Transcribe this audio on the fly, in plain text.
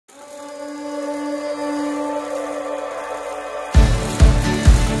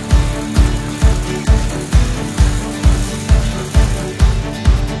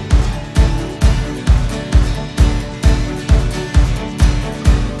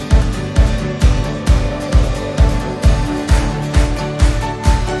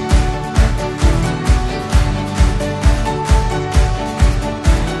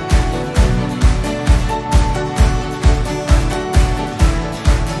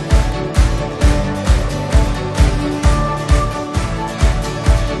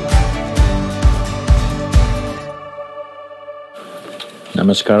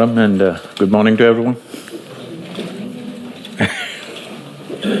Namaskaram and good morning to everyone.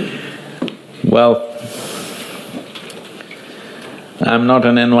 Well, I'm not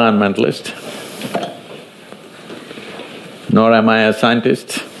an environmentalist, nor am I a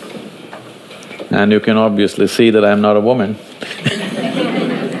scientist, and you can obviously see that I'm not a woman.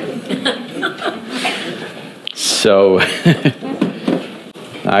 So,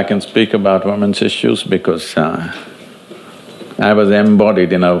 I can speak about women's issues because I was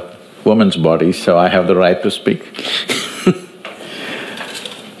embodied in a woman's body, so I have the right to speak.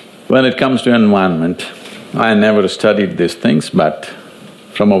 When it comes to environment, I never studied these things, but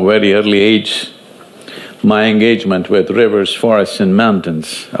from a very early age, my engagement with rivers, forests and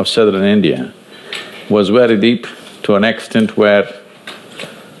mountains of southern India was very deep, to an extent where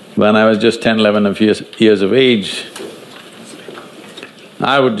when I was just 10, 11 years of age,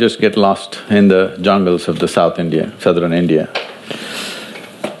 I would just get lost in the jungles of the southern India.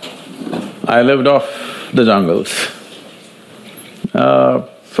 I lived off the jungles.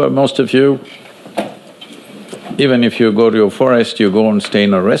 For most of you, even if you go to a forest, you go and stay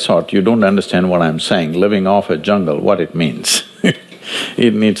in a resort, you don't understand what I'm saying, living off a jungle, what it means.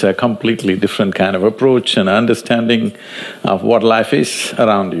 It needs a completely different kind of approach and understanding of what life is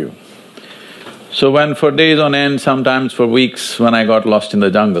around you. So when for days on end, sometimes for weeks, when I got lost in the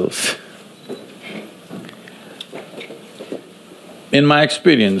jungles, in my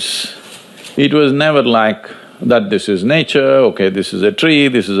experience, it was never like that this is nature, okay, this is a tree,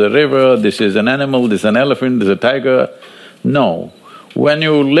 this is a river, this is an animal, this is an elephant, this is a tiger. No, when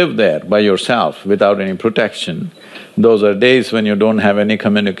you live there by yourself without any protection, those are days when you don't have any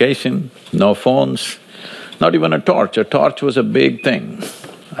communication, no phones, not even a torch. A torch was a big thing.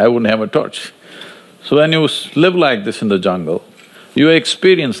 I wouldn't have a torch. So when you live like this in the jungle, you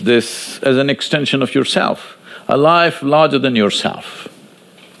experience this as an extension of yourself, a life larger than yourself.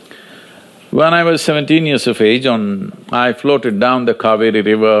 When I was 17 years of age, I floated down the Kaveri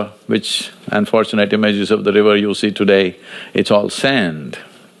river, which unfortunate images of the river you see today, it's all sand.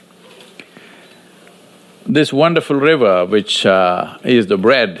 This wonderful river, which is the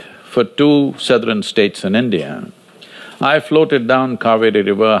bread for two southern states in India, I floated down Kaveri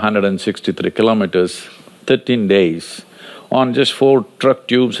river 163 kilometers, 13 days, on just 4 truck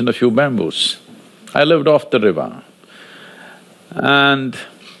tubes and a few bamboos. I lived off the river. And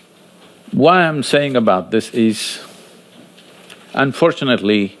why I'm saying about this is,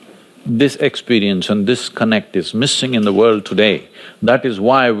 unfortunately, this experience and this connect is missing in the world today. That is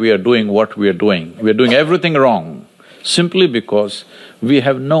why we are doing what we are doing. We are doing everything wrong, simply because we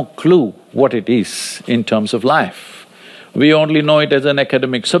have no clue what it is in terms of life. We only know it as an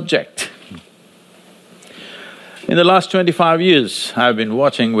academic subject. In the last 25 years, I've been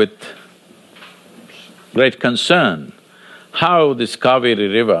watching with great concern how this Kaveri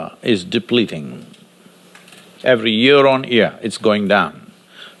river is depleting. Every year on year, it's going down.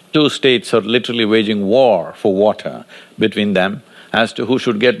 2 states are literally waging war for water between them as to who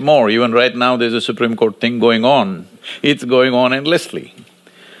should get more. Even right now, there's a Supreme Court thing going on. It's going on endlessly.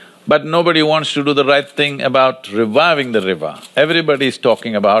 But nobody wants to do the right thing about reviving the river. Everybody is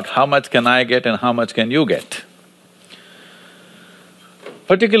talking about how much can I get and how much can you get.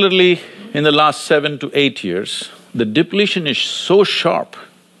 Particularly in the last 7 to 8 years, the depletion is so sharp.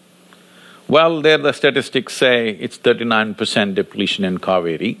 Well, there the statistics say it's 39% depletion in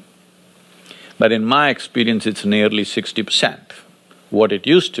Kaveri, but in my experience it's nearly 60%, what it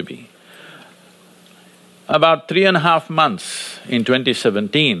used to be. About 3.5 months in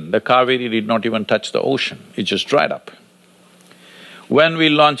 2017, the Kaveri did not even touch the ocean, it just dried up. When we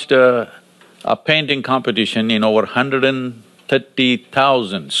launched a painting competition in over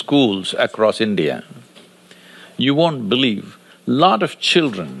 130,000 schools across India, you won't believe, lot of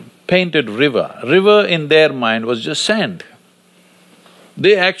children painted river. River in their mind was just sand.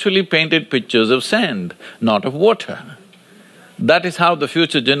 They actually painted pictures of sand, not of water. That is how the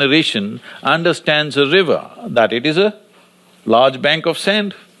future generation understands a river, that it is a large bank of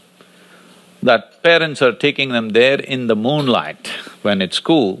sand, that parents are taking them there in the moonlight when it's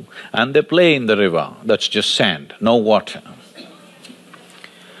cool and they play in the river, that's just sand, no water.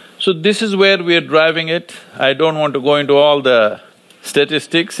 So this is where we are driving it. I don't want to go into all the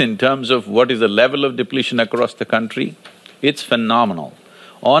statistics in terms of what is the level of depletion across the country. It's phenomenal.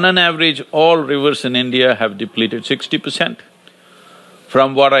 On an average, all rivers in India have depleted 60%.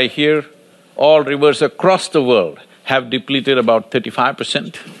 From what I hear, all rivers across the world have depleted about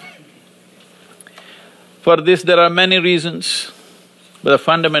 35%. For this, there are many reasons, but the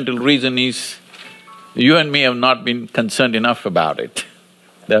fundamental reason is you and me have not been concerned enough about it.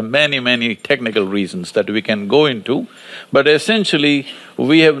 There are many technical reasons that we can go into, but essentially,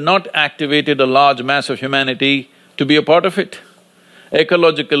 we have not activated a large mass of humanity to be a part of it.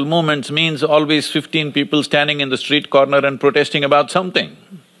 Ecological movements means always 15 people standing in the street corner and protesting about something.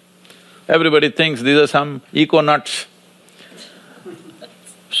 Everybody thinks these are some eco-nuts.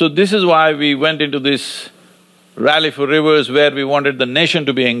 So this is why we went into this rally for rivers where we wanted the nation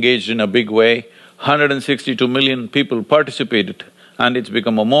to be engaged in a big way. 162 million people participated and it's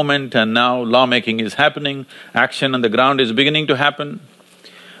become a movement, and now lawmaking is happening, action on the ground is beginning to happen.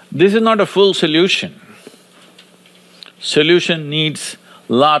 This is not a full solution. Solution needs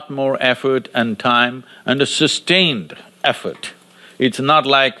lot more effort and time and a sustained effort. It's not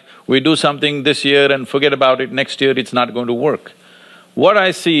like we do something this year and forget about it, next year it's not going to work. What I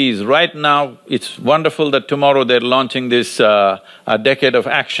see is right now, it's wonderful that tomorrow they're launching this a decade of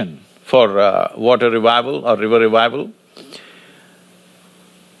action for water revival or river revival.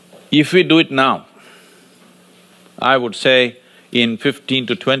 If we do it now, I would say in 15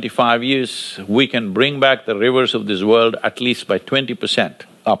 to 25 years, we can bring back the rivers of this world at least by 20%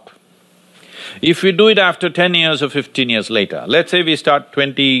 up. If we do it after 10 years or 15 years later, let's say we start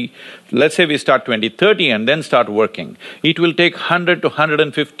 2030 and then start working, it will take 100 to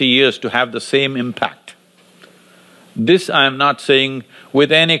 150 years to have the same impact. This I am not saying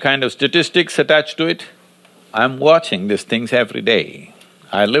with any kind of statistics attached to it. I'm watching these things every day.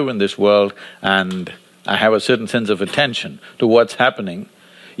 I live in this world and I have a certain sense of attention to what's happening.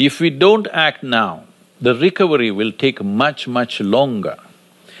 If we don't act now, the recovery will take much longer.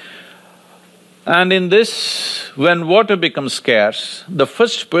 And in this, when water becomes scarce, the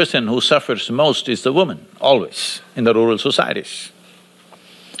first person who suffers most is the woman, always, in the rural societies.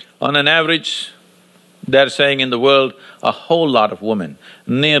 On an average, they're saying in the world, a whole lot of women,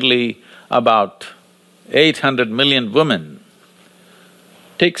 nearly about 800 million women,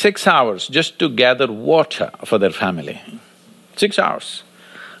 take 6 hours just to gather water for their family. 6 hours.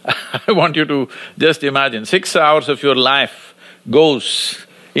 I want you to just imagine, 6 hours of your life goes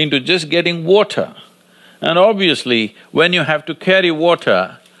into just getting water. And obviously, when you have to carry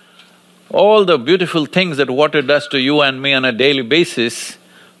water, all the beautiful things that water does to you and me on a daily basis,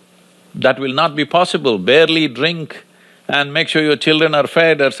 that will not be possible. Barely drink and make sure your children are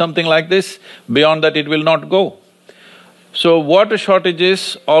fed or something like this, beyond that it will not go. So water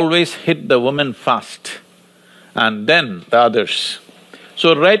shortages always hit the women first and then the others.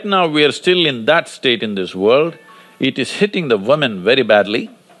 So right now we are still in that state in this world, it is hitting the women very badly.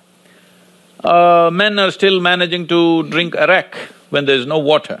 Men are still managing to drink arak when there is no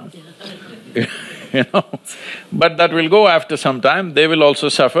water. You know, but that will go after some time, they will also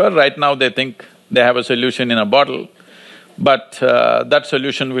suffer. Right now they think they have a solution in a bottle, but that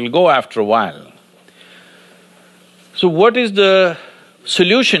solution will go after a while. So what is the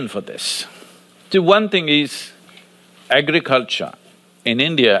solution for this? See, one thing is agriculture. In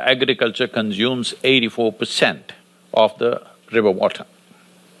India, agriculture consumes 84% of the river water.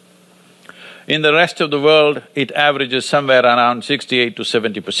 In the rest of the world, it averages somewhere around 68 to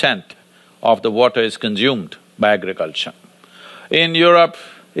 70% of the water is consumed by agriculture. In Europe,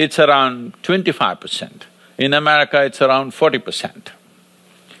 it's around 25%. In America, it's around 40%.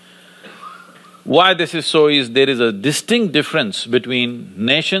 Why this is so is there is a distinct difference between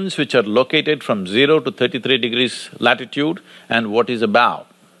nations which are located from 0 to 33 degrees latitude and what is above.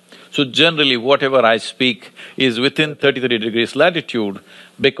 So generally, whatever I speak is within 33 degrees latitude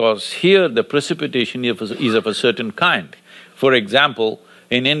because here the precipitation is of a certain kind. For example,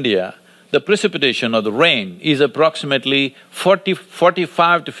 in India, the precipitation or the rain is approximately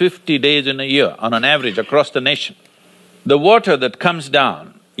 45 to 50 days in a year on an average across the nation. The water that comes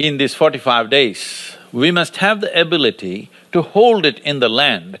down in these 45 days, we must have the ability to hold it in the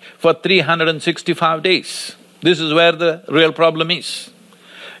land for 365 days. This is where the real problem is.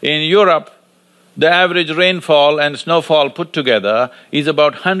 In Europe, the average rainfall and snowfall put together is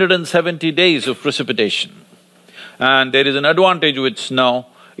about 170 days of precipitation. And there is an advantage with snow,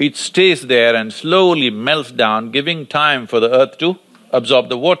 it stays there and slowly melts down, giving time for the earth to absorb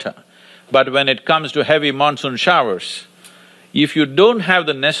the water. But when it comes to heavy monsoon showers, if you don't have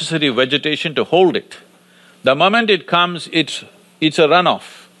the necessary vegetation to hold it, the moment it comes, it's a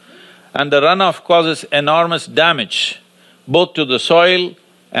runoff. And the runoff causes enormous damage both to the soil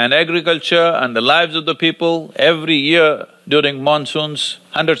and agriculture and the lives of the people. Every year during monsoons,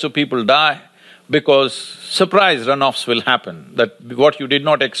 hundreds of people die because surprise runoffs will happen, that what you did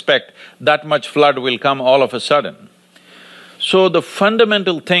not expect, that much flood will come all of a sudden. So the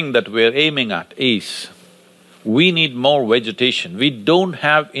fundamental thing that we're aiming at is, we need more vegetation. We don't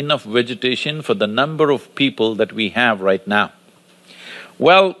have enough vegetation for the number of people that we have right now.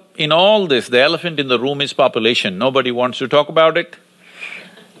 Well, in all this, the elephant in the room is population. Nobody wants to talk about it.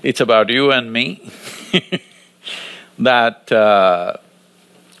 It's about you and me. That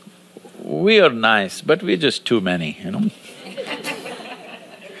we are nice, but we're just too many, you know.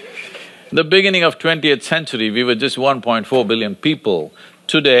 The beginning of 20th century, we were just 1.4 billion people.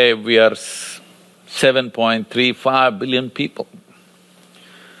 Today, we are 7.35 billion people.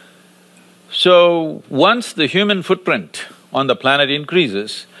 So, once the human footprint on the planet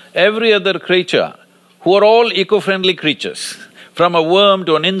increases, every other creature, who are all eco-friendly creatures, from a worm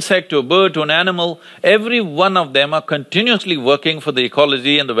to an insect to a bird to an animal, every one of them are continuously working for the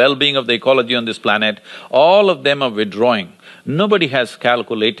ecology and the well-being of the ecology on this planet. All of them are withdrawing. Nobody has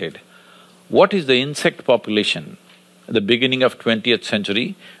calculated what is the insect population at the beginning of 20th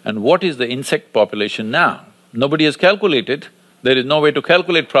century and what is the insect population now. Nobody has calculated. There is no way to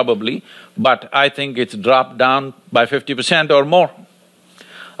calculate probably, but I think it's dropped down by 50% or more.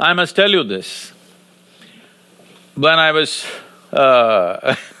 I must tell you this, when I was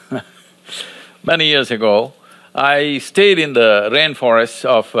many years ago, I stayed in the rainforests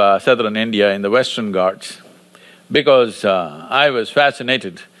of southern India in the Western Ghats because I was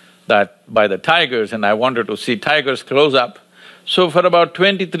fascinated by the tigers and I wanted to see tigers close up. So for about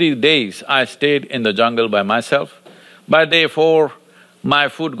 23 days, I stayed in the jungle by myself. By day 4, my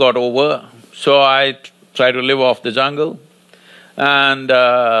food got over, so I tried to live off the jungle. And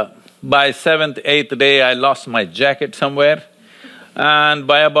by 7th, 8th day, I lost my jacket somewhere. And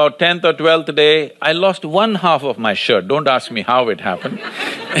by about 10th or 12th day, I lost one half of my shirt. Don't ask me how it happened.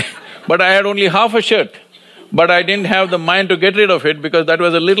 But I had only half a shirt. But I didn't have the mind to get rid of it because that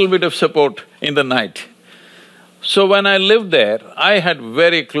was a little bit of support in the night. So when I lived there, I had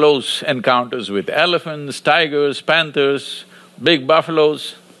very close encounters with elephants, tigers, panthers, big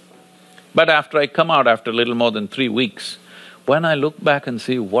buffaloes. But after I come out after a little more than 3 weeks, when I look back and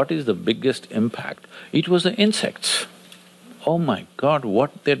see what is the biggest impact, it was the insects. Oh my God,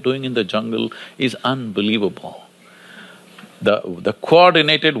 what they're doing in the jungle is unbelievable. The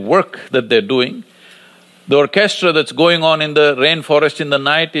coordinated work that they're doing, the orchestra that's going on in the rainforest in the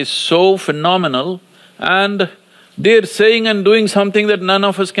night is so phenomenal, and they're saying and doing something that none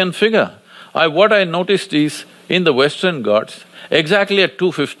of us can figure. What I noticed is, in the Western Ghats, exactly at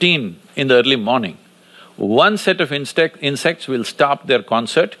 2:15 in the early morning, one set of insects will stop their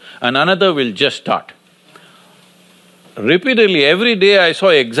concert and another will just start. Repeatedly, every day I saw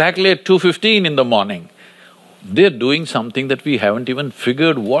exactly at 2:15 in the morning, they're doing something that we haven't even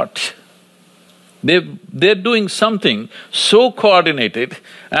figured what. They're doing something so coordinated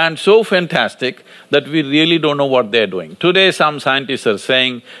and so fantastic that we really don't know what they're doing. Today, some scientists are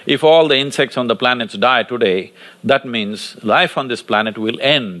saying if all the insects on the planet die today, that means life on this planet will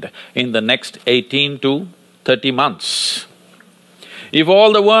end in the next 18 to 30 months. If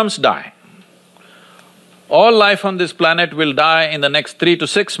all the worms die, all life on this planet will die in the next 3 to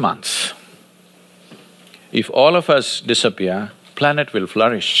 6 months. If all of us disappear, planet will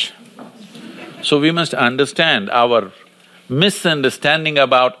flourish. So we must understand our misunderstanding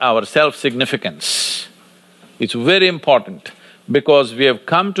about our self-significance. It's very important because we have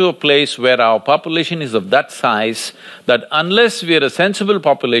come to a place where our population is of that size that unless we are a sensible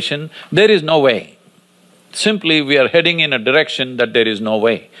population, there is no way. Simply, we are heading in a direction that there is no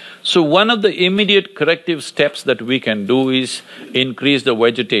way. So one of the immediate corrective steps that we can do is increase the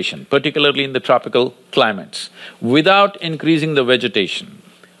vegetation, particularly in the tropical climates. Without increasing the vegetation,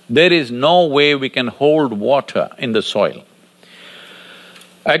 there is no way we can hold water in the soil.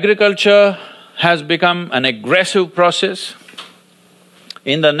 Agriculture has become an aggressive process.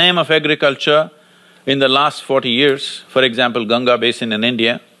 In the name of agriculture, in the last 40 years, for example, Ganga Basin in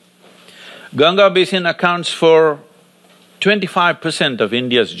India, Ganga Basin accounts for 25% of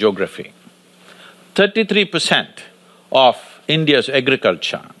India's geography, 33% of India's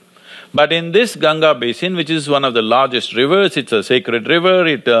agriculture. But in this Ganga Basin, which is one of the largest rivers, it's a sacred river,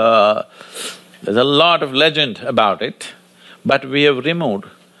 there's a lot of legend about it, but we have removed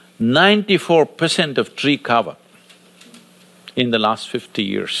 94% of tree cover in the last 50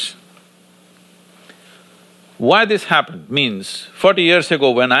 years. Why this happened means, 40 years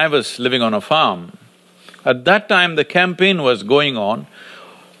ago when I was living on a farm, at that time the campaign was going on.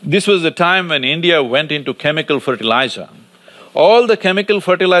 This was the time when India went into chemical fertilizer. All the chemical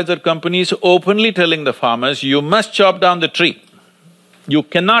fertilizer companies openly telling the farmers, you must chop down the tree. You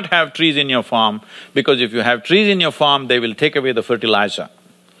cannot have trees in your farm because if you have trees in your farm, they will take away the fertilizer.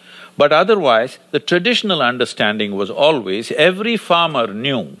 But otherwise, the traditional understanding was always, every farmer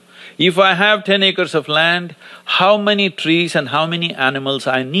knew, if I have 10 acres of land, how many trees and how many animals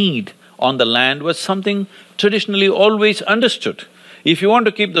I need on the land was something traditionally always understood. If you want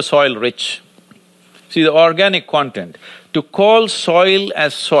to keep the soil rich, see the organic content, to call soil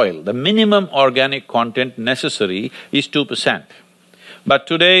as soil, the minimum organic content necessary is 2%. But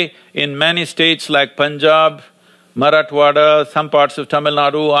today, in many states like Punjab, Marathwada, some parts of Tamil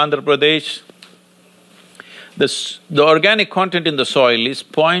Nadu, Andhra Pradesh, the organic content in the soil is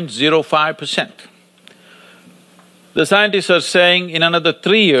 0.05%. The scientists are saying in another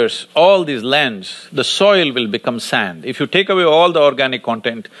 3 years, all these lands, the soil will become sand. If you take away all the organic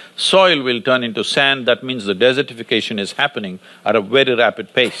content, soil will turn into sand, that means the desertification is happening at a very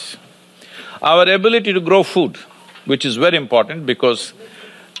rapid pace. Our ability to grow food, which is very important because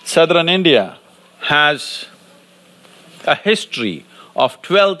southern India has a history of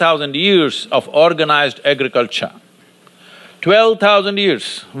 12,000 years of organized agriculture. 12,000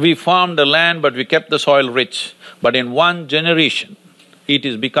 years, we farmed the land but we kept the soil rich. But in one generation, it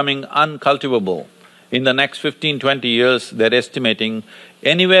is becoming uncultivable. In the next 15–20 years, they're estimating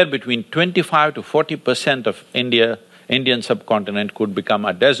anywhere between 25 to 40% of Indian subcontinent could become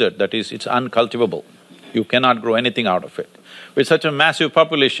a desert, that is, it's uncultivable. You cannot grow anything out of it. With such a massive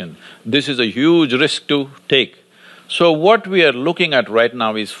population, this is a huge risk to take. So what we are looking at right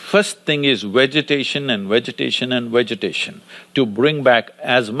now is, first thing is vegetation and vegetation and vegetation, to bring back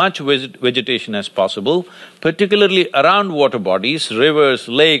as much vegetation as possible, particularly around water bodies, rivers,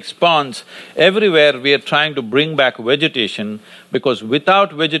 lakes, ponds, everywhere we are trying to bring back vegetation because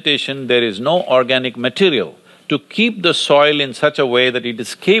without vegetation there is no organic material to keep the soil in such a way that it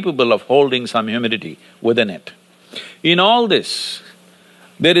is capable of holding some humidity within it. In all this,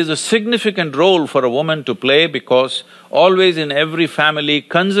 there is a significant role for a woman to play because always in every family,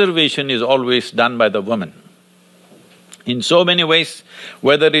 conservation is always done by the woman. In so many ways,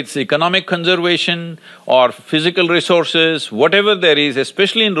 whether it's economic conservation or physical resources, whatever there is,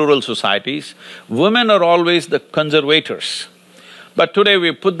 especially in rural societies, women are always the conservators. But today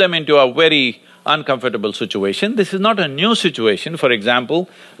we put them into a very uncomfortable situation. This is not a new situation. For example,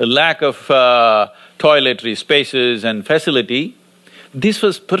 the lack of toiletry spaces and facility, this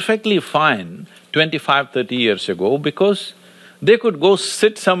was perfectly fine 25–30 years ago because they could go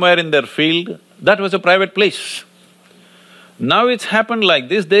sit somewhere in their field, that was a private place. Now it's happened like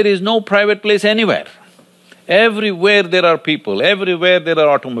this, there is no private place anywhere. Everywhere there are people, everywhere there are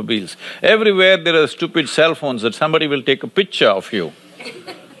automobiles, everywhere there are stupid cell phones that somebody will take a picture of you.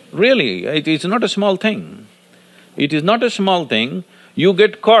 Really, it is not a small thing. It is not a small thing. You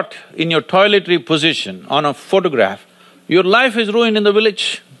get caught in your toiletry position on a photograph, your life is ruined in the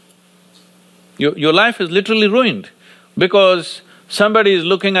village. Your life is literally ruined because somebody is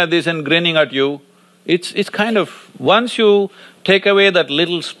looking at this and grinning at you. It's kind of… once you take away that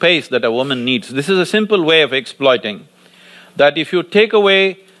little space that a woman needs, this is a simple way of exploiting, that if you take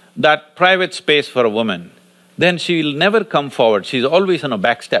away that private space for a woman, then she will never come forward, she's always on a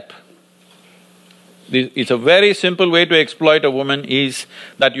back step. It's a very simple way to exploit a woman is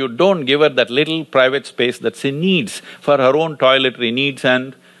that you don't give her that little private space that she needs for her own toiletry needs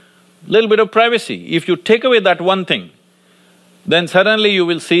and little bit of privacy. If you take away that one thing, then suddenly you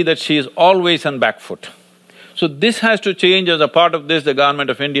will see that she is always on back foot. So this has to change. As a part of this, the government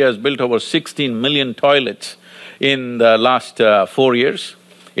of India has built over 16 million toilets in the last 4 years.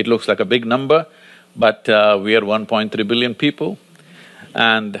 It looks like a big number, but we are 1.3 billion people.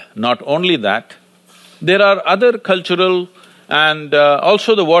 And not only that, there are other cultural and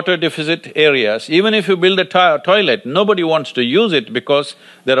also the water deficit areas. Even if you build a toilet, nobody wants to use it because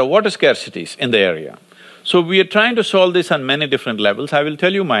there are water scarcities in the area. So we are trying to solve this on many different levels. I will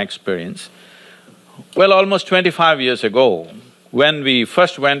tell you my experience. Well, almost 25 years ago, when we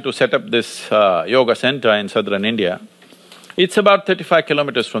first went to set up this yoga center in southern India, it's about 35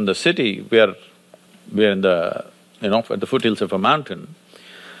 kilometers from the city. We're in the… at the foothills of a mountain.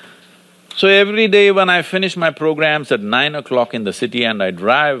 So every day when I finish my programs at 9 o'clock in the city and I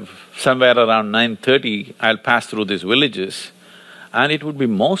drive somewhere around 9:30, I'll pass through these villages and it would be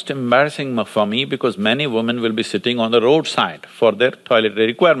most embarrassing for me because many women will be sitting on the roadside for their toiletry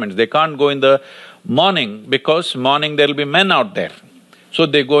requirements. They can't go in the morning because morning there'll be men out there. So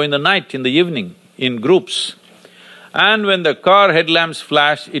they go in the night, in the evening, in groups. And when the car headlamps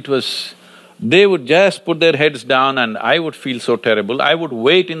flash, it was… they would just put their heads down and I would feel so terrible. I would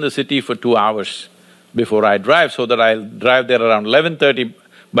wait in the city for 2 hours before I drive so that I'll drive there around 11:30,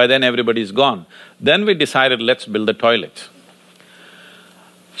 by then everybody's gone. Then we decided, let's build a toilet.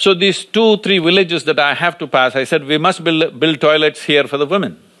 So these 2–3 villages that I have to pass, I said, we must build toilets here for the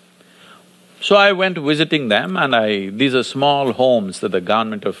women. So I went visiting them and these are small homes that the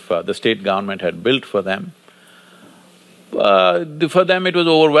government of… the state government had built for them. For them it was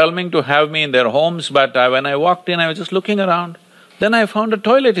overwhelming to have me in their homes, but when I walked in, I was just looking around. Then I found a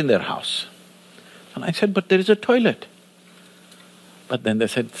toilet in their house. And I said, but there is a toilet. But then they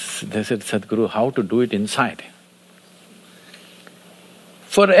said, Sadhguru, how to do it inside?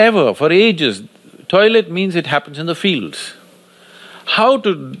 Forever, for ages, toilet means it happens in the fields. How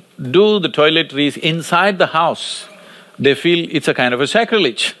to do the toiletries inside the house, they feel it's a kind of a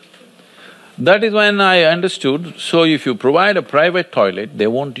sacrilege. That is when I understood, so if you provide a private toilet, they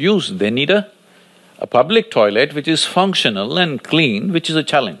won't use, they need a public toilet which is functional and clean, which is a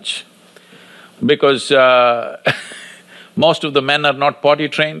challenge. Because most of the men are not potty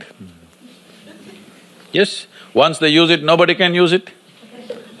trained. Yes, once they use it, nobody can use it.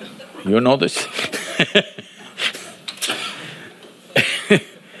 You know this.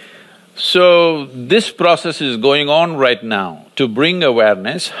 So, this process is going on right now to bring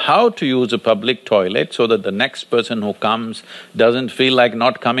awareness how to use a public toilet so that the next person who comes doesn't feel like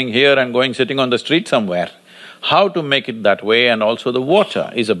not coming here and going sitting on the street somewhere. How to make it that way, and also the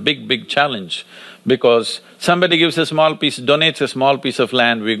water is a big challenge because somebody gives a small piece, donates a small piece of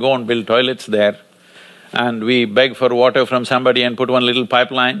land, we go and build toilets there and we beg for water from somebody and put one little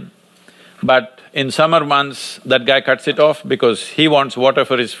pipeline. But in summer months, that guy cuts it off because he wants water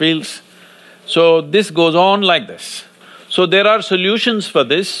for his fields. So this goes on like this. So there are solutions for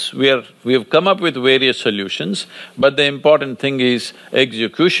this, we have come up with various solutions, but the important thing is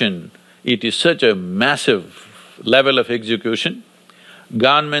execution. It is such a massive level of execution.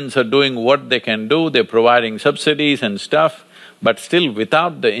 Governments are doing what they can do, they're providing subsidies and stuff, but still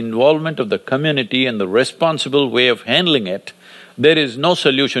without the involvement of the community and the responsible way of handling it, there is no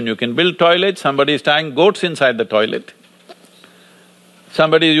solution. You can build toilets, somebody is tying goats inside the toilet.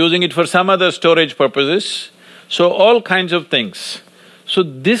 Somebody is using it for some other storage purposes, so all kinds of things. So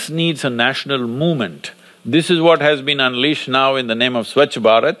this needs a national movement. This is what has been unleashed now in the name of Swachh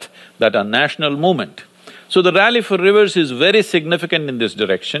Bharat, that a national movement. So the Rally for Rivers is very significant in this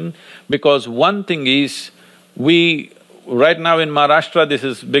direction because one thing is, right now in Maharashtra, this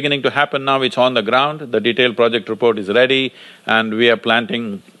is beginning to happen now, it's on the ground, the detailed project report is ready and we are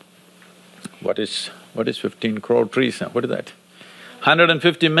planting, what is 15 crore trees now, what is that?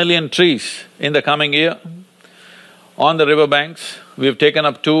 150 million trees in the coming year. On the river banks, we've taken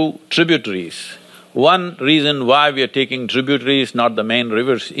up 2 tributaries. One reason why we are taking tributaries, not the main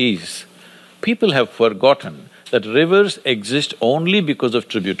rivers, is people have forgotten that rivers exist only because of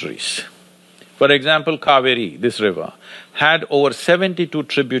tributaries. For example, Kaveri, this river, had over 72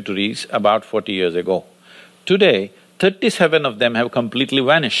 tributaries about 40 years ago. Today, 37 of them have completely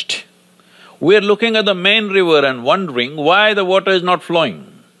vanished. We're looking at the main river and wondering why the water is not flowing.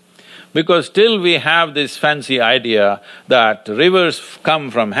 Because still we have this fancy idea that rivers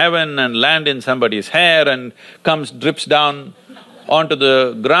come from heaven and land in somebody's hair and drips down onto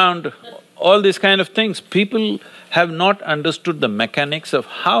the ground, all these kind of things. People have not understood the mechanics of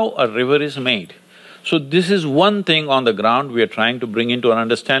how a river is made. So this is one thing on the ground we are trying to bring into our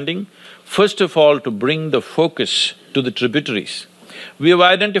understanding. First of all, to bring the focus to the tributaries. We have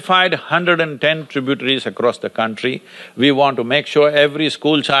identified 110 tributaries across the country. We want to make sure every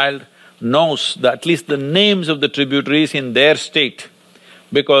school child knows at least the names of the tributaries in their state,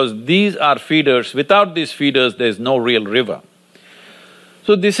 because these are feeders. Without these feeders, there's no real river.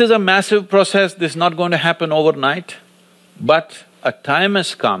 So this is a massive process, this is not going to happen overnight, but a time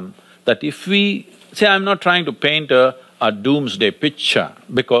has come that if we… See, I'm not trying to paint a doomsday picture,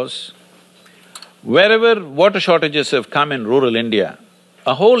 because wherever water shortages have come in rural India,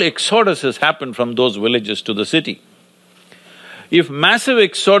 a whole exodus has happened from those villages to the city. If massive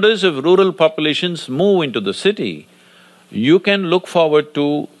exodus of rural populations move into the city, you can look forward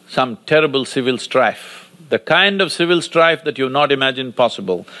to some terrible civil strife, the kind of civil strife that you've not imagined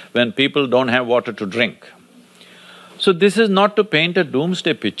possible when people don't have water to drink. So this is not to paint a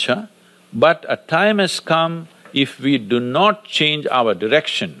doomsday picture, but a time has come, if we do not change our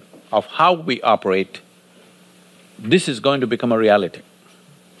direction of how we operate, this is going to become a reality.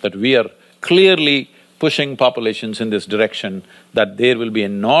 That we are clearly pushing populations in this direction, that there will be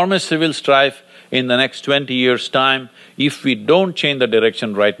enormous civil strife in the next 20 years' time if we don't change the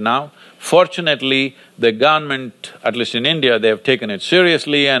direction right now. Fortunately, the government, at least in India, they have taken it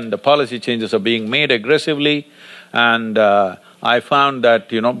seriously and the policy changes are being made aggressively. And I found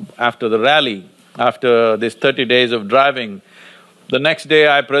that, after the rally, after this 30 days of driving, the next day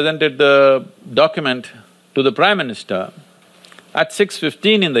I presented the document to the Prime Minister at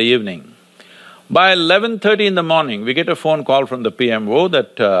 6:15 in the evening. By 11:30 in the morning, we get a phone call from the PMO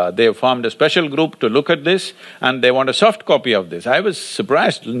that they have formed a special group to look at this and they want a soft copy of this. I was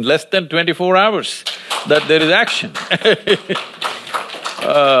surprised, in less than 24 hours, that there is action.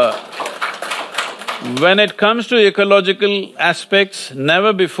 When it comes to ecological aspects,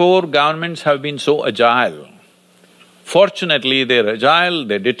 never before governments have been so agile. Fortunately, they're agile,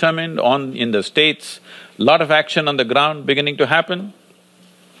 they're determined in the states, lot of action on the ground beginning to happen.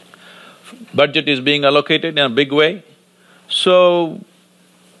 Budget is being allocated in a big way. So,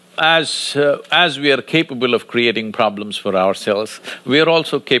 as we are capable of creating problems for ourselves, we are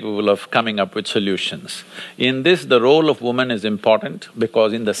also capable of coming up with solutions. In this, the role of woman is important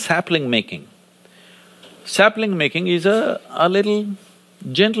because in the sapling making is a little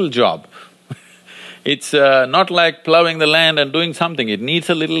gentle job. It's not like plowing the land and doing something, it needs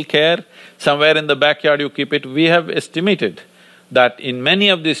a little care. Somewhere in the backyard you keep it. We have estimated that in many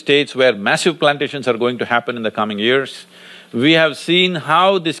of these states where massive plantations are going to happen in the coming years, we have seen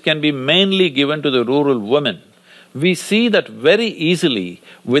how this can be mainly given to the rural women. We see that very easily,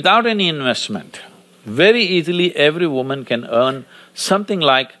 without any investment, very easily every woman can earn something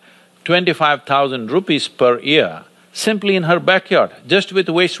like 25,000 rupees per year simply in her backyard, just with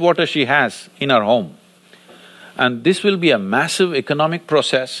wastewater she has in her home. And this will be a massive economic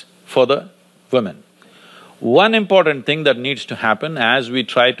process for the women. One important thing that needs to happen as we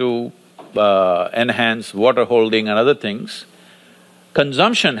try to enhance water holding and other things,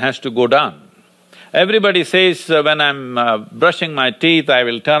 consumption has to go down. Everybody says, when I'm brushing my teeth, I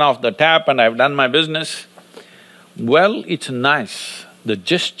will turn off the tap and I've done my business. Well, it's nice, the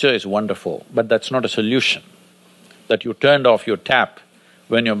gesture is wonderful, but that's not a solution. That you turned off your tap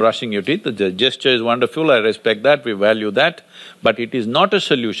when you're brushing your teeth, the gesture is wonderful, I respect that, we value that, but it is not a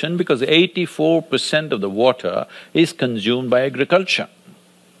solution because 84% of the water is consumed by agriculture.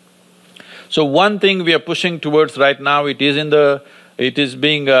 So one thing we are pushing towards right now, it is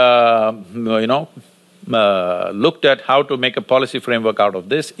being looked at how to make a policy framework out of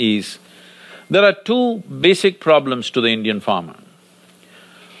this is, there are two basic problems to the Indian farmer.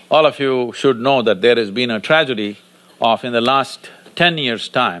 All of you should know that there has been a tragedy of in the last 10 years'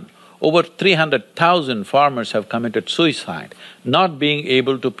 time, over 300,000 farmers have committed suicide, not being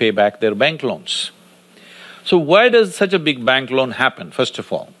able to pay back their bank loans. So why does such a big bank loan happen, first of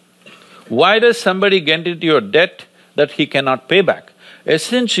all? Why does somebody get into a debt that he cannot pay back?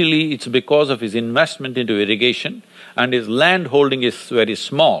 Essentially, it's because of his investment into irrigation and his land holding is very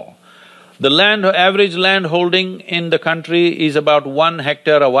small. The average land holding in the country is about 1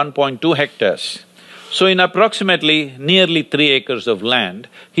 hectare or 1.2 hectares. So in approximately nearly 3 acres of land,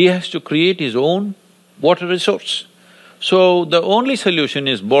 he has to create his own water resource. So the only solution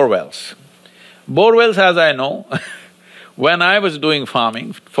is bore wells. Bore wells, as I know, when I was doing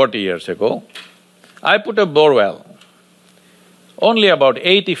farming 40 years ago, I put a bore well, only about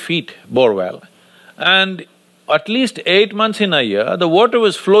 80 feet bore well, and at least 8 months in a year, the water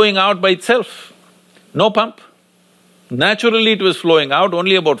was flowing out by itself, no pump. Naturally it was flowing out,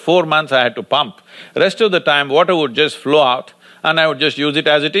 only about 4 months I had to pump. Rest of the time, water would just flow out and I would just use it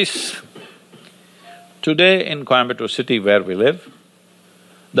as it is. Today in Coimbatore city where we live,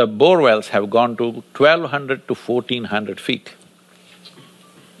 the bore wells have gone to 1200 to 1400 feet.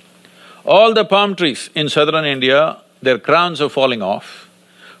 All the palm trees in southern India, their crowns are falling off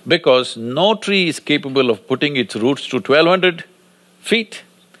because no tree is capable of putting its roots to 1200 feet.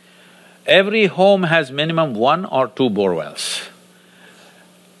 Every home has minimum 1 or 2 bore wells.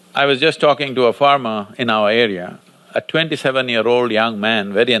 I was just talking to a farmer in our area, a 27-year-old young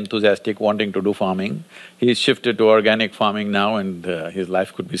man, very enthusiastic, wanting to do farming. He's shifted to organic farming now and his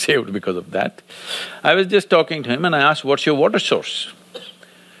life could be saved because of that. I was just talking to him and I asked, what's your water source?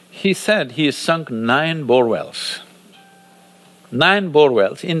 He said he has sunk 9 bore wells. 9 bore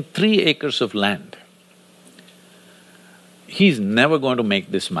wells in 3 acres of land. He's never going to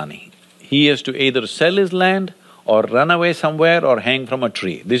make this money. He has to either sell his land or run away somewhere or hang from a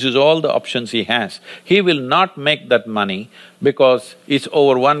tree. This is all the options he has. He will not make that money because it's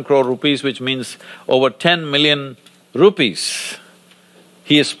over 1 crore rupees, which means over 10 million rupees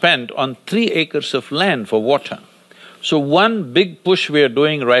he has spent on 3 acres of land for water. So one big push we are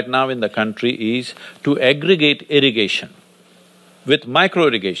doing right now in the country is to aggregate irrigation with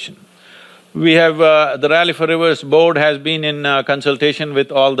micro-irrigation. We have… the Rally for Rivers board has been in consultation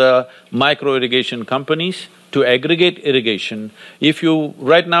with all the micro-irrigation companies to aggregate irrigation. If you…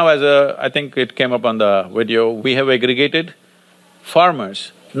 right now I think it came up on the video, we have aggregated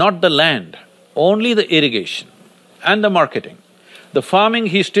farmers, not the land, only the irrigation and the marketing. The farming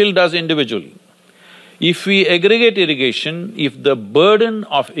he still does individually. If we aggregate irrigation, if the burden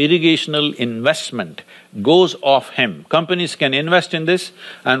of irrigational investment goes off him, companies can invest in this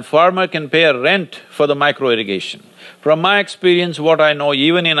and farmer can pay a rent for the micro-irrigation. From my experience, what I know,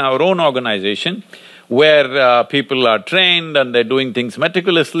 even in our own organization, where people are trained and they're doing things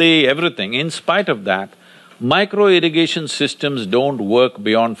meticulously, everything. In spite of that, micro-irrigation systems don't work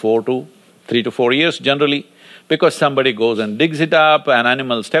beyond 3 to 4 years generally, because somebody goes and digs it up, an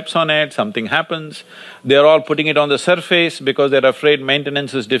animal steps on it, something happens. They're all putting it on the surface because they're afraid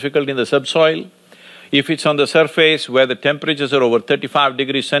maintenance is difficult in the subsoil. If it's on the surface where the temperatures are over 35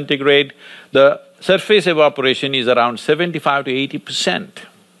 degrees centigrade, the surface evaporation is around 75 to 80%.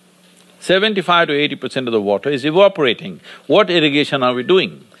 75 to 80% of the water is evaporating. What irrigation are we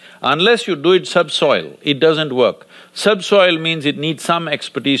doing? Unless you do it subsoil, it doesn't work. Subsoil means it needs some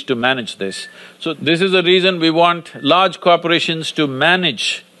expertise to manage this. So this is the reason we want large corporations to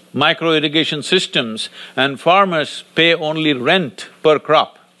manage micro-irrigation systems and farmers pay only rent per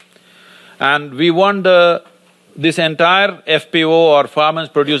crop. And we want this entire FPO or farmers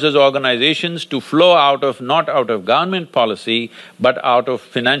producers organizations to flow not out of government policy, but out of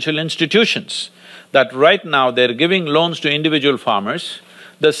financial institutions. That right now they're giving loans to individual farmers.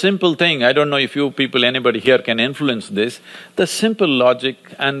 The simple thing, I don't know if you people, anybody here can influence this, the simple logic,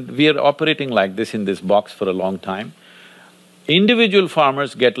 and we are operating like this in this box for a long time. Individual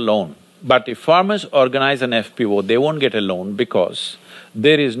farmers get loan, but if farmers organize an FPO, they won't get a loan because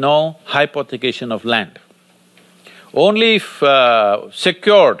there is no hypothecation of land. Only if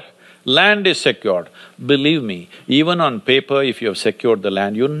land is secured. Believe me, even on paper, if you have secured the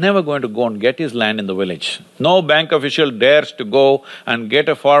land, you're never going to go and get his land in the village. No bank official dares to go and get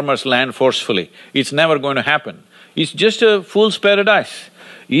a farmer's land forcefully. It's never going to happen. It's just a fool's paradise.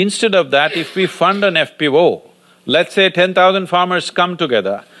 Instead of that, if we fund an FPO, let's say 10,000 farmers come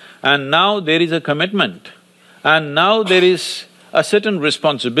together, and now there is a commitment, and now there is a certain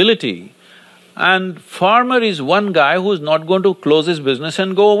responsibility, and farmer is one guy who's not going to close his business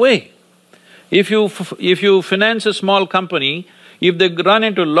and go away. If you finance a small company, if they run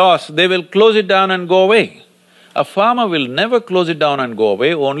into loss, they will close it down and go away. A farmer will never close it down and go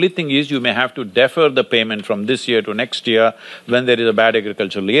away, only thing is you may have to defer the payment from this year to next year when there is a bad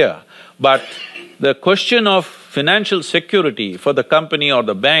agricultural year. But the question of financial security for the company or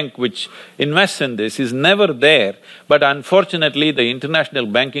the bank which invests in this is never there, but unfortunately the international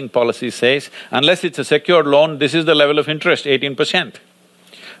banking policy says, unless it's a secured loan, this is the level of interest, 18%.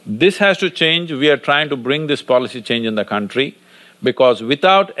 This has to change. We are trying to bring this policy change in the country, because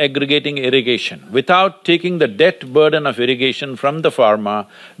without aggregating irrigation, without taking the debt burden of irrigation from the farmer,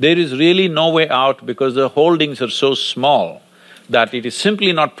 there is really no way out, because the holdings are so small that it is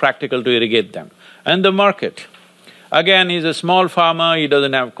simply not practical to irrigate them. And the market, again, he's a small farmer, he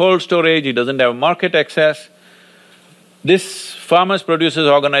doesn't have cold storage, he doesn't have market access. This farmers producers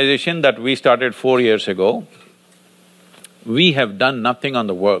organization that we started 4 years ago, we have done nothing on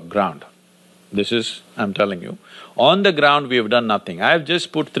the ground. This is, I'm telling you, on the ground we have done nothing. I've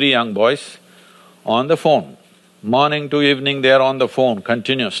just put 3 young boys on the phone. Morning to evening they are on the phone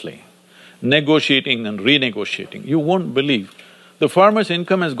continuously, negotiating and renegotiating. You won't believe, the farmer's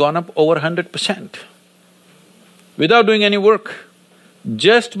income has gone up over 100% without doing any work,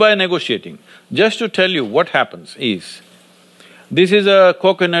 just by negotiating. Just to tell you what happens is, this is a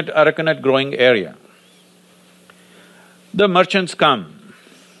coconut, arecanut growing area. The merchants come,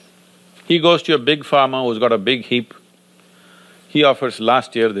 he goes to a big farmer who's got a big heap. He offers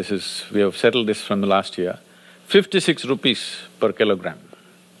last year, we have settled this from the last year, 56 rupees per kilogram.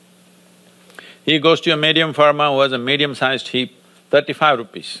 He goes to a medium farmer who has a medium-sized heap, 35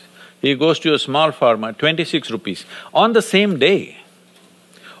 rupees. He goes to a small farmer, 26 rupees. On the same day,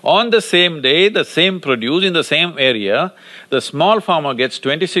 the same produce in the same area, the small farmer gets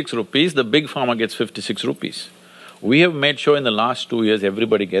 26 rupees, the big farmer gets 56 rupees. We have made sure in the last 2 years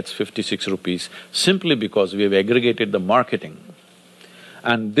everybody gets 56 rupees simply because we have aggregated the marketing.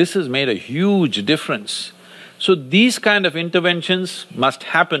 And this has made a huge difference. So these kind of interventions must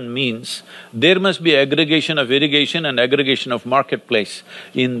happen, means there must be aggregation of irrigation and aggregation of marketplace.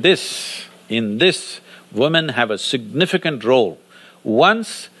 In this, women have a significant role.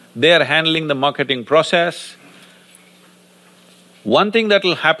 Once they are handling the marketing process, one thing that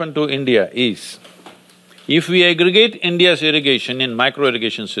will happen to India is, if we aggregate India's irrigation in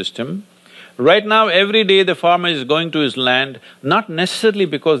micro-irrigation system, right now every day the farmer is going to his land, not necessarily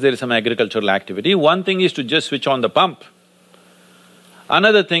because there is some agricultural activity. One thing is to just switch on the pump.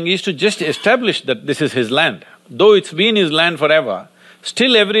 Another thing is to just establish that this is his land. Though it's been his land forever,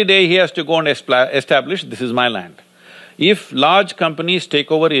 still every day he has to go and establish, this is my land. If large companies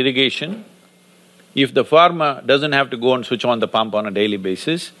take over irrigation, if the farmer doesn't have to go and switch on the pump on a daily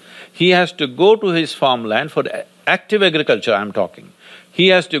basis, he has to go to his farmland for active agriculture, I'm talking. He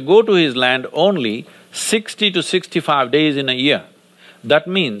has to go to his land only 60 to 65 days in a year. That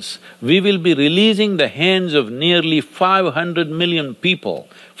means we will be releasing the hands of nearly 500 million people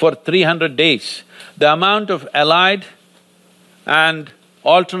for 300 days. The amount of allied and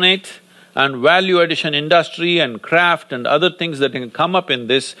alternate and value addition industry and craft and other things that can come up in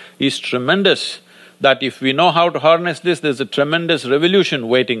this is tremendous. That if we know how to harness this, there's a tremendous revolution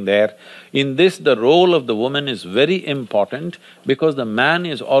waiting there. In this, the role of the woman is very important because the man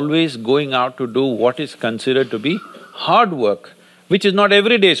is always going out to do what is considered to be hard work, which is not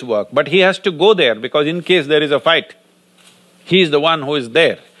every day's work, but he has to go there because in case there is a fight, he is the one who is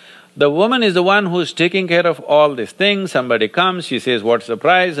there. The woman is the one who is taking care of all these things. Somebody comes, she says, what's the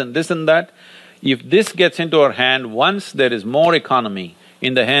price and this and that. If this gets into her hand, once there is more economy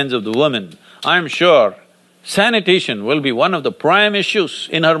in the hands of the woman, I'm sure sanitation will be one of the prime issues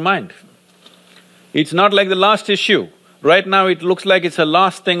in her mind. It's not like the last issue. Right now it looks like it's the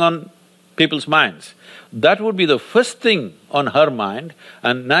last thing on people's minds. That would be the first thing on her mind,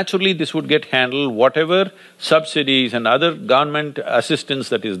 and naturally this would get handled. Whatever subsidies and other government assistance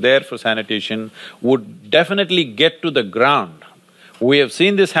that is there for sanitation would definitely get to the ground. We have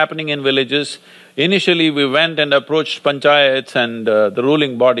seen this happening in villages. Initially we went and approached panchayats and the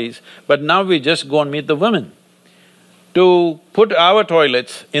ruling bodies, but now we just go and meet the women to put our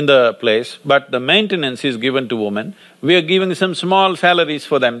toilets in the place, but the maintenance is given to women. We are giving some small salaries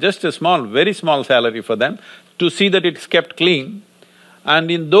for them, just a small, very small salary for them to see that it's kept clean.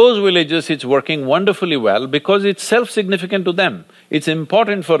 And in those villages, it's working wonderfully well because it's self-significant to them. It's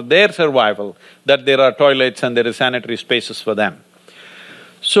important for their survival that there are toilets and there are sanitary spaces for them.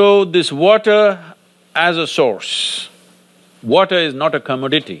 So this water as a source, water is not a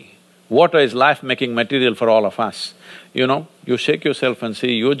commodity, water is life-making material for all of us. You know, you shake yourself and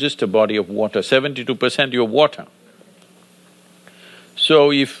see, you're just a body of water, 72% you're water.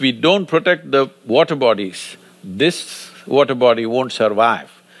 So if we don't protect the water bodies, this water body won't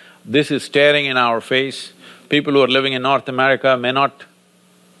survive. This is staring in our face. People who are living in North America may not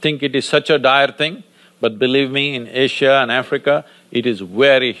think it is such a dire thing, but believe me, in Asia and Africa, it is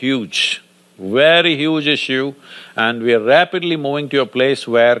very huge issue, and we are rapidly moving to a place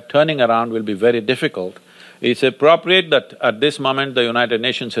where turning around will be very difficult. It's appropriate that at this moment the United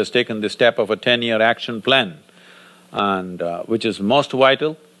Nations has taken this step of a 10-year action plan, and which is most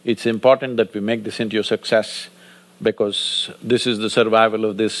vital. It's important that we make this into a success because this is the survival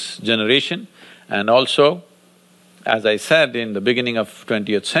of this generation. And also, as I said, in the beginning of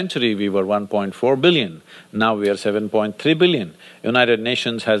 20th century, we were 1.4 billion, now we are 7.3 billion. United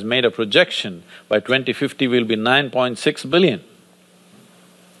Nations has made a projection, by 2050 we'll be 9.6 billion.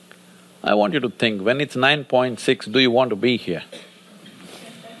 I want you to think, when it's 9.6, do you want to be here?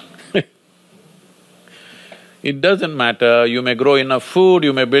 It doesn't matter, you may grow enough food,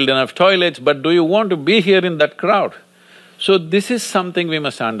 you may build enough toilets, but do you want to be here in that crowd? So this is something we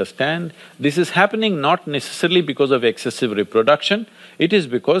must understand. This is happening not necessarily because of excessive reproduction, it is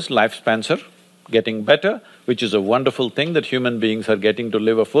because lifespans are getting better, which is a wonderful thing that human beings are getting to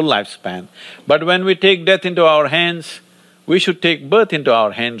live a full lifespan. But when we take death into our hands, we should take birth into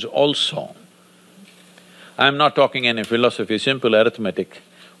our hands also. I'm not talking any philosophy, simple arithmetic.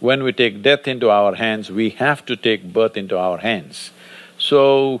 When we take death into our hands, we have to take birth into our hands.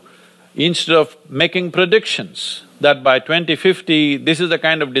 So, instead of making predictions that by 2050, this is the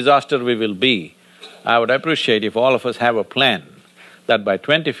kind of disaster we will be, I would appreciate if all of us have a plan that by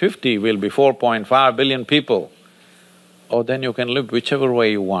 2050 we'll be 4.5 billion people. Oh, then you can live whichever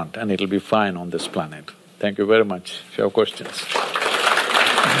way you want and it'll be fine on this planet. Thank you very much. If you have questions.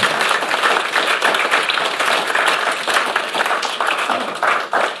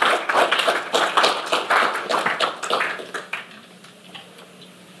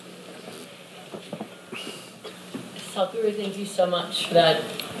 Sadhguru, thank you so much for that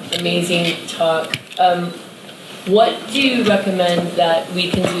amazing talk. What do you recommend that we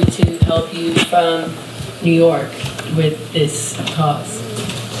can do to help you from New York with this cause?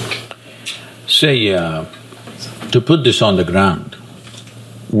 Say, to put this on the ground,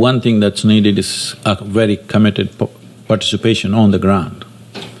 one thing that's needed is a very committed participation on the ground.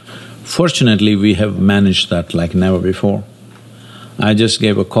 Fortunately, we have managed that like never before. I just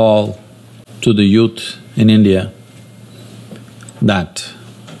gave a call to the youth in India that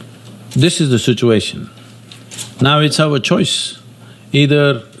this is the situation. Now it's our choice.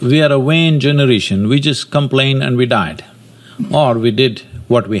 Either we are a vain generation, we just complain and we died, or we did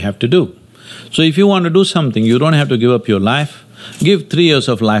what we have to do. So if you want to do something, you don't have to give up your life, give 3 years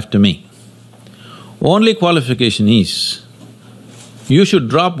of life to me. Only qualification is, you should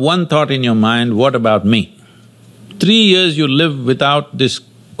drop one thought in your mind, what about me? 3 years you live without this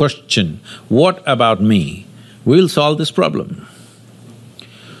question, what about me? We'll solve this problem.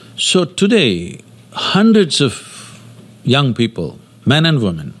 So today, hundreds of young people, men and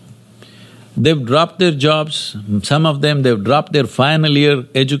women, they've dropped their jobs, some of them they've dropped their final year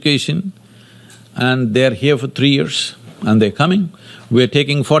education and they're here for 3 years and they're coming. We're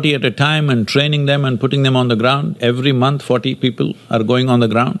taking 40 at a time and training them and putting them on the ground. Every month 40 people are going on the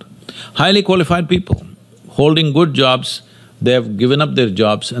ground. Highly qualified people, holding good jobs, they've given up their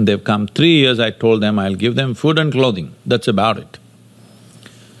jobs and they've come. 3 years I told them I'll give them food and clothing, that's about it.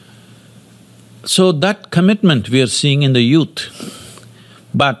 So that commitment we are seeing in the youth,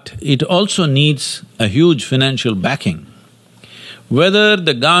 but it also needs a huge financial backing. Whether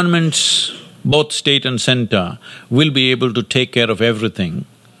the governments, both state and center, will be able to take care of everything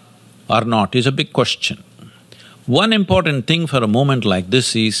or not is a big question. One important thing for a moment like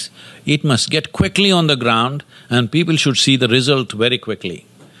this is, it must get quickly on the ground and people should see the result very quickly.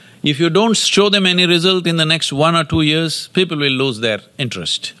 If you don't show them any result in the next 1 or 2 years, people will lose their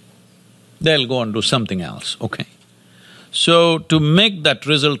interest. They'll go and do something else, okay? So, to make that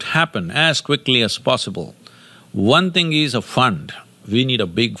result happen as quickly as possible, one thing is a fund. We need a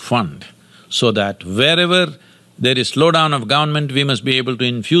big fund so that wherever there is slowdown of government, we must be able to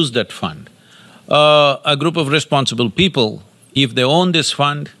infuse that fund. A group of responsible people, if they own this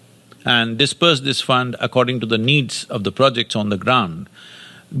fund and disperse this fund according to the needs of the projects on the ground,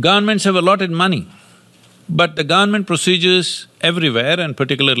 governments have allotted money, but the government procedures everywhere and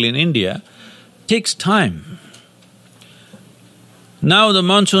particularly in India takes time. Now the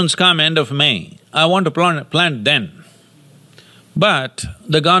monsoons come end of May, I want to plant then, but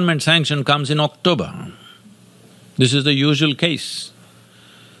the government sanction comes in October. This is the usual case.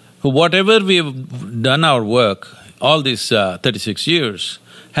 Whatever we have done our work, all these 36 years,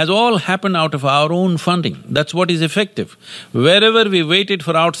 has all happened out of our own funding. That's what is effective. Wherever we waited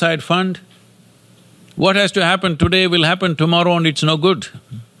for outside fund, what has to happen today will happen tomorrow and it's no good.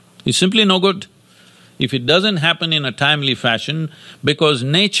 It's simply no good. If it doesn't happen in a timely fashion, because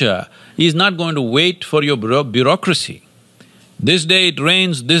nature is not going to wait for your bureaucracy. This day it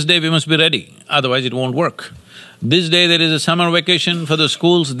rains, this day we must be ready, otherwise it won't work. This day there is a summer vacation for the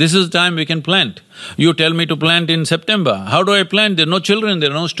schools, this is the time we can plant. You tell me to plant in September, how do I plant? There are no children,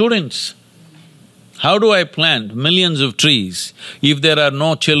 there are no students. How do I plant millions of trees if there are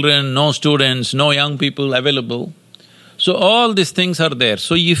no children, no students, no young people available? So all these things are there.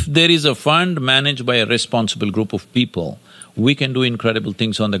 So if there is a fund managed by a responsible group of people, we can do incredible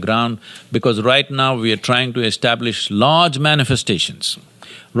things on the ground because right now we are trying to establish large manifestations.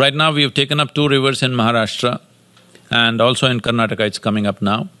 Right now we have taken up 2 rivers in Maharashtra and also in Karnataka it's coming up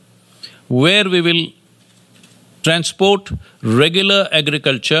now, where we will transport regular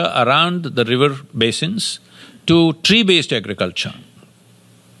agriculture around the river basins to tree-based agriculture.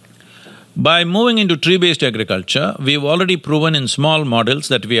 By moving into tree-based agriculture, we've already proven in small models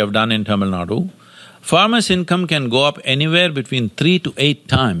that we have done in Tamil Nadu, farmers' income can go up anywhere between 3 to 8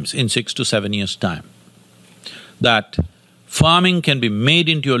 times in 6 to 7 years' time. That farming can be made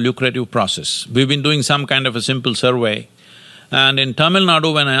into a lucrative process. We've been doing some kind of a simple survey, and in Tamil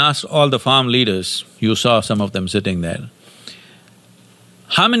Nadu, when I asked all the farm leaders, you saw some of them sitting there,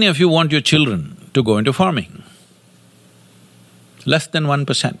 how many of you want your children to go into farming? Less than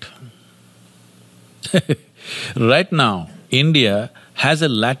 1%. Right now, India has a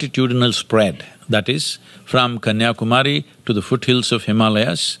latitudinal spread, that is, from Kanyakumari to the foothills of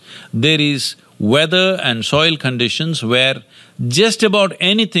Himalayas, there is weather and soil conditions where just about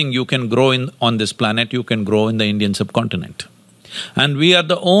anything you can grow on this planet, you can grow in the Indian subcontinent. And we are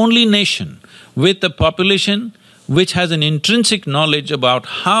the only nation with a population which has an intrinsic knowledge about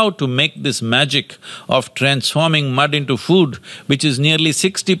how to make this magic of transforming mud into food, which is nearly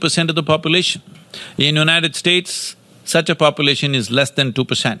 60% of the population. In United States, such a population is less than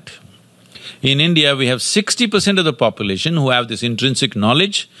 2%. In India, we have 60% of the population who have this intrinsic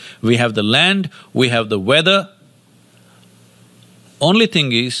knowledge, we have the land, we have the weather. Only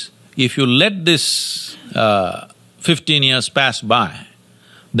thing is, if you let this 15 years pass by,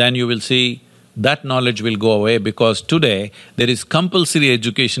 then you will see that knowledge will go away because today there is compulsory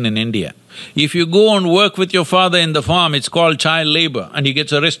education in India. If you go and work with your father in the farm, it's called child labor and he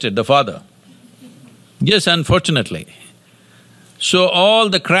gets arrested, the father. Yes, unfortunately. So all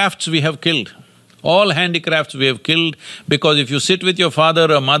the crafts we have killed, all handicrafts we have killed because if you sit with your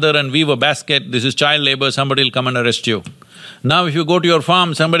father or mother and weave a basket, this is child labor, somebody will come and arrest you. Now if you go to your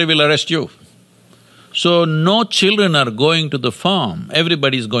farm, somebody will arrest you. So no children are going to the farm,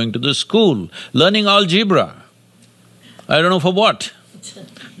 everybody is going to the school, learning algebra. I don't know for what.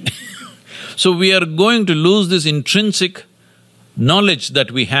 So we are going to lose this intrinsic knowledge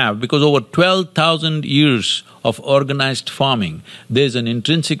that we have, because over 12,000 years of organized farming, there's an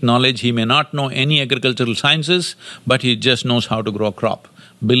intrinsic knowledge. He may not know any agricultural sciences, but he just knows how to grow a crop.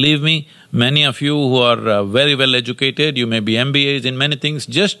 Believe me, many of you who are very well educated, you may be MBAs in many things,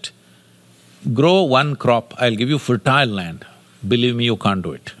 just grow one crop, I'll give you fertile land. Believe me, you can't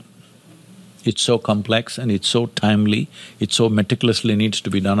do it. It's so complex and it's so timely, it so meticulously needs to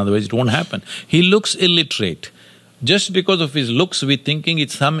be done, otherwise it won't happen. He looks illiterate. Just because of his looks, we're thinking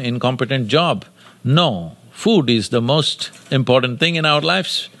it's some incompetent job. No, food is the most important thing in our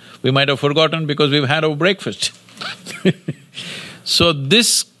lives. We might have forgotten because we've had our breakfast. So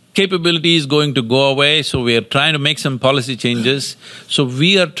this capability is going to go away, so we are trying to make some policy changes. So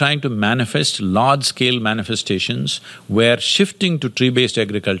we are trying to manifest large-scale manifestations where shifting to tree-based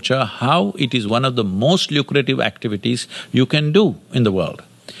agriculture, how it is one of the most lucrative activities you can do in the world.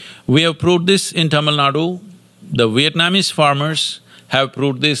 We have proved this in Tamil Nadu. The Vietnamese farmers have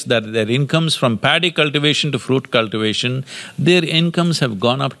proved this, that their incomes from paddy cultivation to fruit cultivation, their incomes have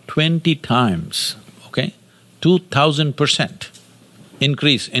gone up 20 times, okay? 2,000%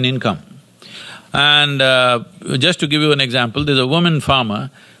 increase in income. And just to give you an example, there's a woman farmer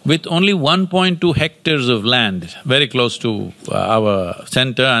with only 1.2 hectares of land, very close to our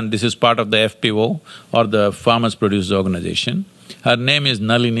center, and this is part of the FPO or the Farmers Produce Organization. Her name is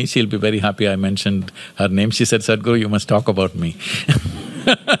Nalini, she'll be very happy I mentioned her name. She said, "Sadhguru, you must talk about me."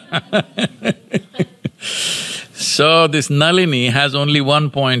 So this Nalini has only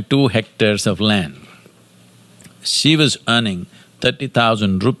 1.2 hectares of land. She was earning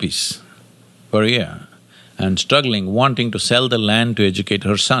 30,000 rupees per year and struggling, wanting to sell the land to educate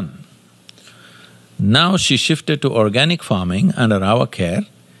her son. Now she shifted to organic farming under our care.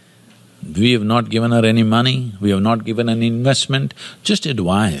 We have not given her any money, we have not given an investment, just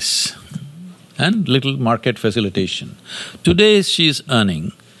advice and little market facilitation. Today she is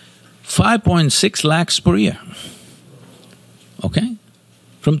earning 5.6 lakhs per year, okay,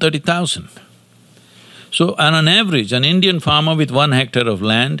 from 30,000. So on an average, an Indian farmer with 1 hectare of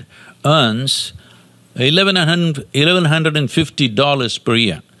land earns $1,150 per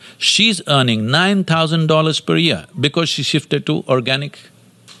year. She's earning $9,000 per year because she shifted to organic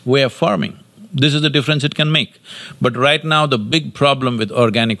way of farming. This is the difference it can make. But right now the big problem with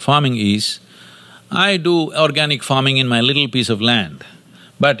organic farming is, I do organic farming in my little piece of land,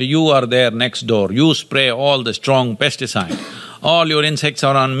 but you are there next door, you spray all the strong pesticide, all your insects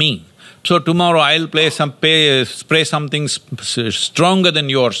are on me. So tomorrow I'll spray something stronger than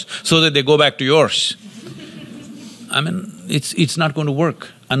yours so that they go back to yours. I mean, it's not going to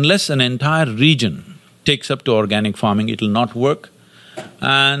work. Unless an entire region takes up to organic farming, it'll not work.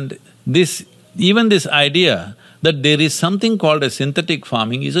 And even this idea that there is something called a synthetic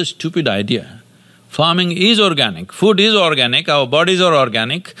farming is a stupid idea. Farming is organic, food is organic, our bodies are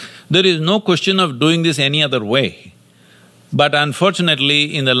organic, there is no question of doing this any other way. But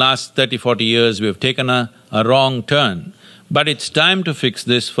unfortunately, in the last 30-40 years, we have taken a wrong turn. But it's time to fix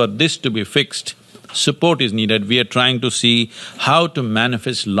this. For this to be fixed, support is needed. We are trying to see how to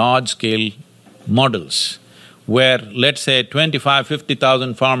manifest large-scale models where, let's say,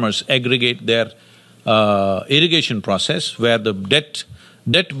 25,000–50,000 farmers aggregate their irrigation process, where the debt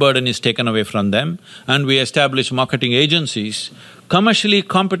burden is taken away from them, and we establish marketing agencies, commercially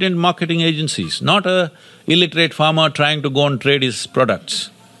competent marketing agencies, not a illiterate farmer trying to go and trade his products.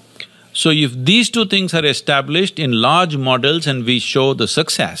 So if these two things are established in large models and we show the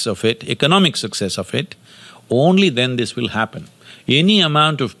success of it, economic success of it, only then this will happen. Any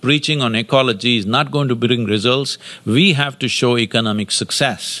amount of preaching on ecology is not going to bring results, we have to show economic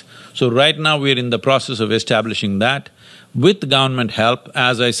success. So right now we're in the process of establishing that. With government help,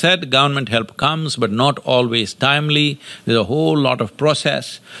 as I said, government help comes but not always timely, there's a whole lot of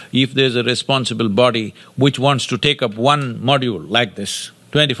process. If there's a responsible body which wants to take up one module like this,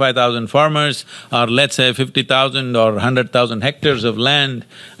 25,000 farmers or let's say 50,000 or 100,000 hectares of land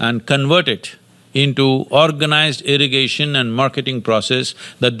and convert it into organized irrigation and marketing process,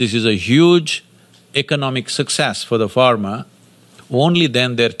 that this is a huge economic success for the farmer, only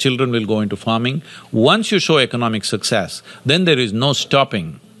then their children will go into farming. Once you show economic success, then there is no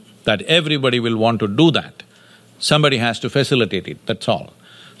stopping that everybody will want to do that. Somebody has to facilitate it, that's all.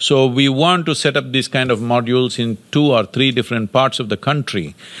 So we want to set up these kind of modules in 2 or 3 different parts of the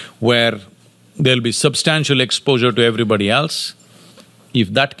country where there'll be substantial exposure to everybody else.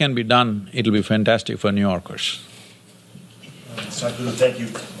 If that can be done, it'll be fantastic for New Yorkers. Sadhguru, thank you.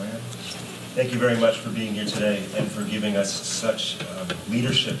 Thank you very much for being here today and for giving us such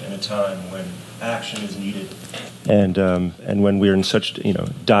leadership in a time when action is needed and when we're in such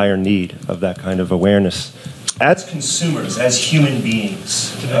dire need of that kind of awareness. as consumers, as human beings,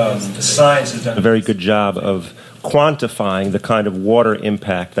 science has done a very good job of quantifying the kind of water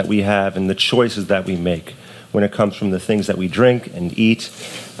impact that we have and the choices that we make when it comes from the things that we drink and eat,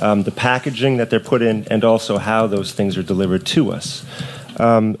 the packaging that they're put in, and also how those things are delivered to us.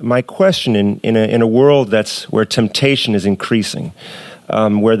 My question, in a world where temptation is increasing,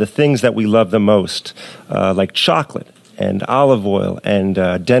 where the things that we love the most, like chocolate and olive oil and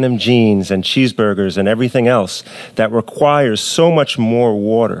denim jeans and cheeseburgers and everything else that requires so much more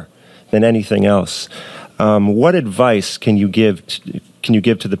water than anything else, what advice can you give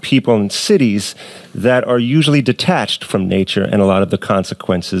to the people in cities that are usually detached from nature and a lot of the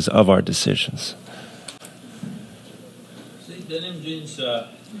consequences of our decisions? See, denim jeans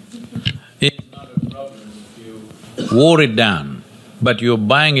is not a problem if you wore it down, but you're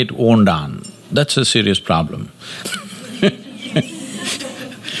buying it worn down. That's a serious problem.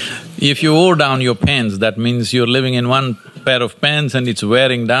 If you wore down your pants, that means you're living in one pair of pants and it's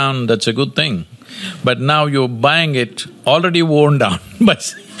wearing down, that's a good thing. But now you're buying it already worn down,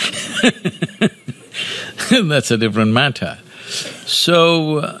 but that's a different matter.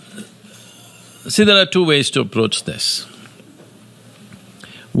 So, see, there are two ways to approach this.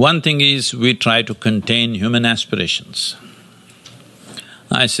 One thing is we try to contain human aspirations.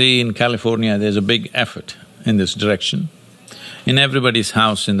 I see in California there's a big effort in this direction. In everybody's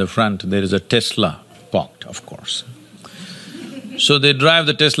house in the front there is a Tesla parked, of course. So they drive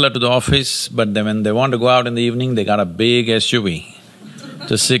the Tesla to the office, but then when they want to go out in the evening, they got a big SUV,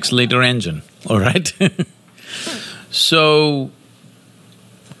 it's a 6-liter engine, all right? So,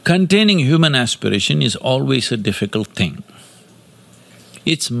 containing human aspiration is always a difficult thing.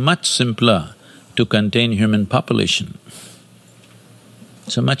 It's much simpler to contain human population.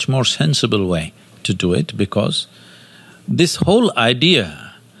 It's a much more sensible way to do it, because this whole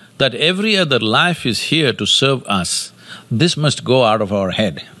idea that every other life is here to serve us, this must go out of our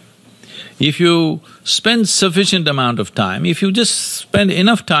head. If you spend sufficient amount of time, if you just spend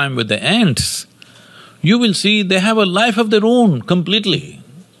enough time with the ants, you will see they have a life of their own completely.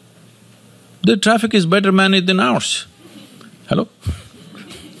 Their traffic is better managed than ours. Hello?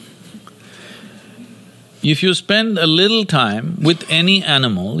 If you spend a little time with any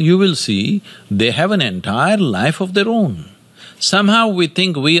animal, you will see they have an entire life of their own. Somehow we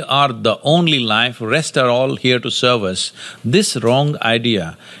think we are the only life, rest are all here to serve us. This wrong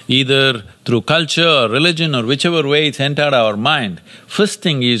idea, either through culture or religion or whichever way it's entered our mind, first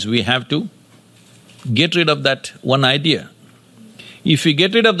thing is we have to get rid of that one idea. If we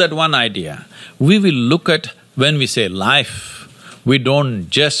get rid of that one idea, we will look at, when we say life, we don't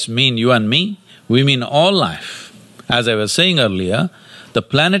just mean you and me, we mean all life. As I was saying earlier, the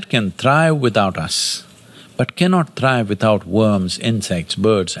planet can thrive without us, but cannot thrive without worms, insects,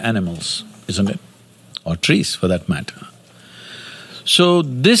 birds, animals, isn't it? Or trees for that matter. So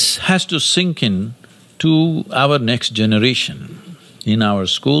this has to sink in to our next generation. In our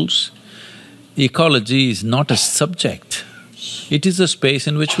schools, ecology is not a subject, it is a space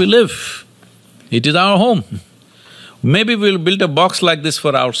in which we live. It is our home. Maybe we'll build a box like this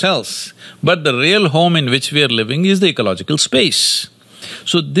for ourselves, but the real home in which we are living is the ecological space.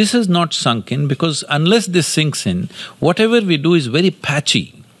 So this has not sunk in, because unless this sinks in, whatever we do is very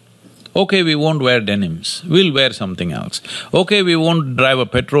patchy. Okay, we won't wear denims, we'll wear something else. Okay, we won't drive a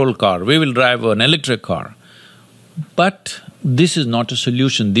petrol car, we will drive an electric car. But this is not a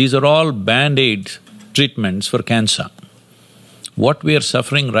solution, these are all band-aid treatments for cancer. What we are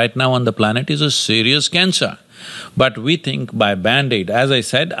suffering right now on the planet is a serious cancer. But we think by band-aid, as I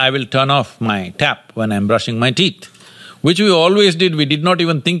said, I will turn off my tap when I'm brushing my teeth, which we always did, we did not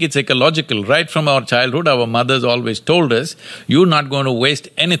even think it's ecological. Right from our childhood, our mothers always told us, you're not going to waste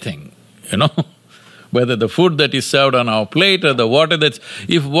anything, you know whether the food that is served on our plate or the water that's…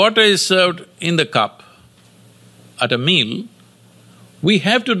 If water is served in the cup at a meal, we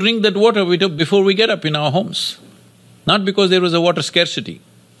have to drink that water before we get up in our homes. Not because there was a water scarcity,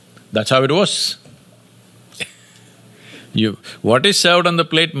 that's how it was. What is served on the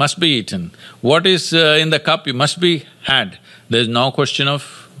plate must be eaten, what is in the cup must be had. There's no question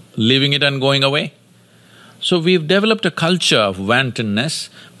of leaving it and going away. So we've developed a culture of wantonness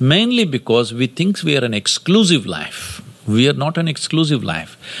mainly because we think we are an exclusive life. We are not an exclusive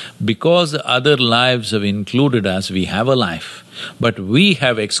life. Because other lives have included us, we have a life, but we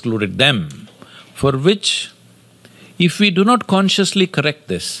have excluded them, for which if we do not consciously correct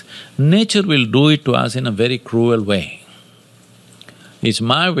this, nature will do it to us in a very cruel way. It's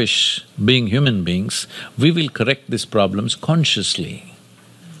my wish, being human beings, we will correct these problems consciously.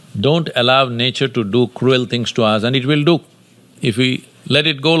 Don't allow nature to do cruel things to us, and it will do. If we Let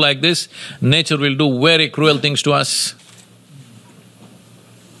it go like this, nature will do very cruel things to us.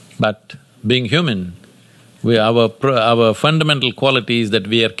 But being human, our fundamental quality is that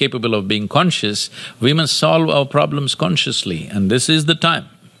we are capable of being conscious. We must solve our problems consciously, and this is the time.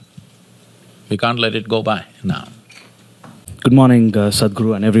 We can't let it go by now. Good morning,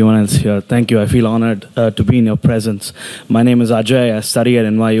 Sadhguru and everyone else here. Thank you. I feel honored to be in your presence. My name is Ajay. I study at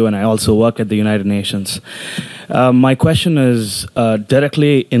NYU and I also work at the United Nations. My question is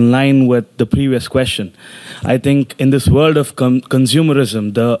directly in line with the previous question. I think in this world of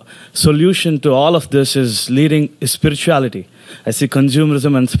consumerism, the solution to all of this is spirituality. I see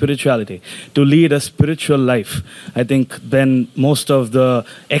consumerism and spirituality. To lead a spiritual life, I think then most of the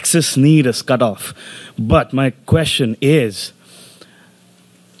excess need is cut off. But my question is,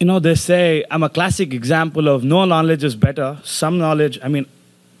 they say, I'm a classic example of no knowledge is better, some knowledge,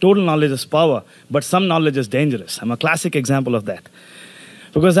 total knowledge is power, but some knowledge is dangerous. I'm a classic example of that.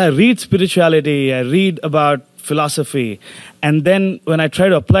 Because I read spirituality, I read about philosophy, and then when I try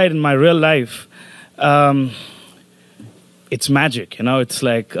to apply it in my real life, it's magic, it's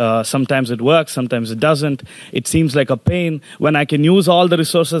like sometimes it works, sometimes it doesn't. It seems like a pain when I can use all the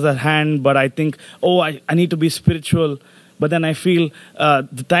resources at hand, but I think, I need to be spiritual. But then I feel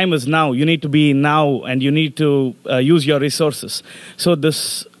the time is now. You need to be now and you need to use your resources. So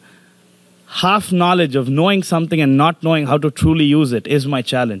this half knowledge of knowing something and not knowing how to truly use it is my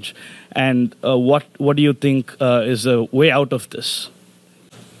challenge. And what do you think is a way out of this?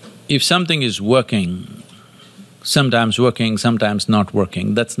 If something is working, sometimes not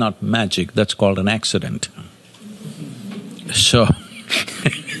working, that's not magic, that's called an accident. So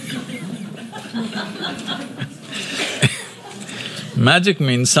magic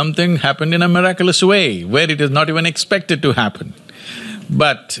means something happened in a miraculous way, where it is not even expected to happen.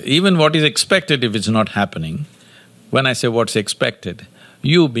 But even what is expected, if it's not happening, when I say what's expected,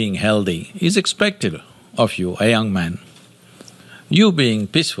 you being healthy is expected of you, a young man. You being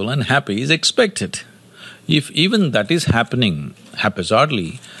peaceful and happy is expected. If even that is happening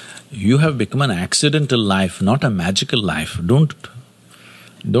haphazardly, you have become an accidental life, not a magical life.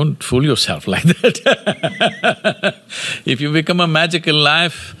 Don't fool yourself like that. If you become a magical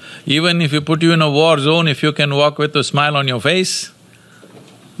life, even if you put you in a war zone, if you can walk with a smile on your face,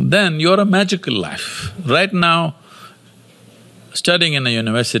 then you're a magical life. Right now, studying in a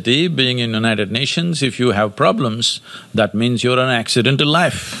university, being in United Nations, if you have problems, that means you're an accidental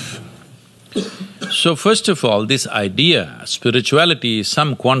life. So first of all, this idea, spirituality is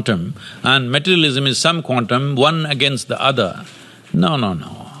some quantum and materialism is some quantum, one against the other. No,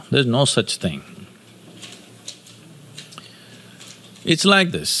 there's no such thing. It's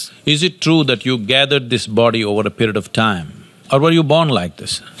like this. Is it true that you gathered this body over a period of time? Or were you born like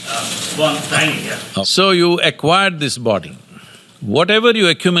this? Born tiny, yeah. So you acquired this body. Whatever you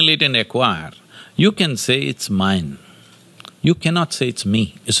accumulate and acquire, you can say it's mine. You cannot say it's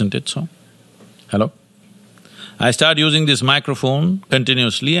me, isn't it so? Hello? I start using this microphone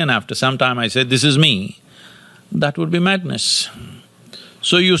continuously and after some time I say, this is me, that would be madness.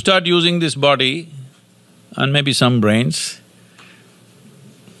 So you start using this body and maybe some brains.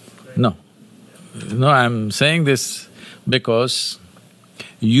 No, I'm saying this because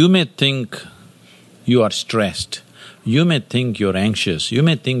you may think you are stressed, you may think you're anxious, you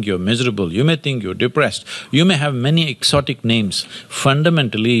may think you're miserable, you may think you're depressed, you may have many exotic names.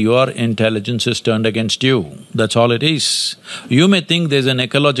 Fundamentally, your intelligence is turned against you, that's all it is. You may think there's an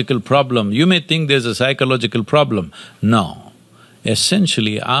ecological problem, you may think there's a psychological problem. No,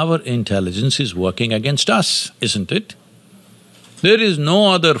 essentially our intelligence is working against us, isn't it? There is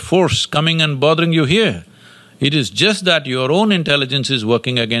no other force coming and bothering you here. It is just that your own intelligence is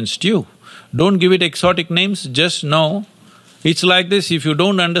working against you. Don't give it exotic names, just know. It's like this, if you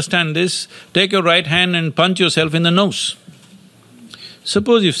don't understand this, take your right hand and punch yourself in the nose.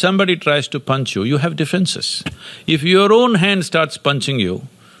 Suppose if somebody tries to punch you, you have defenses. If your own hand starts punching you,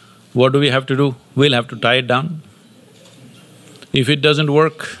 what do we have to do? We'll have to tie it down. If it doesn't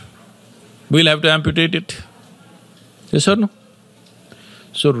work, we'll have to amputate it. Yes or no?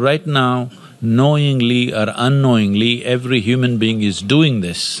 So right now, knowingly or unknowingly, every human being is doing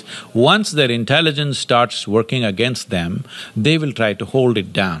this. Once their intelligence starts working against them, they will try to hold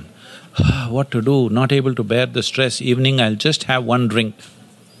it down. What to do? Not able to bear the stress, evening I'll just have one drink.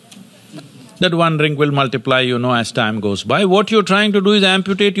 That one drink will multiply, as time goes by. What you're trying to do is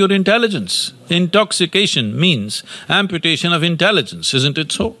amputate your intelligence. Intoxication means amputation of intelligence, isn't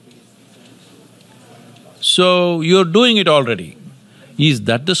it so? So, you're doing it already. Is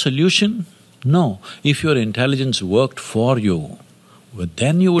that the solution? No. If your intelligence worked for you, well,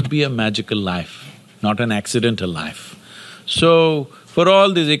 then you would be a magical life, not an accidental life. So, For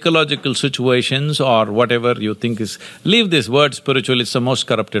all these ecological situations or whatever you think is… leave this word spiritual, it's the most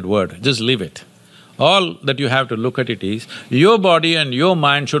corrupted word, just leave it. All that you have to look at it is, your body and your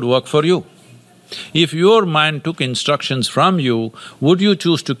mind should work for you. If your mind took instructions from you, would you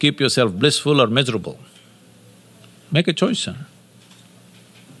choose to keep yourself blissful or miserable? Make a choice, huh?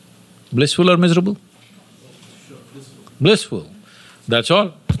 Blissful or miserable? Blissful, that's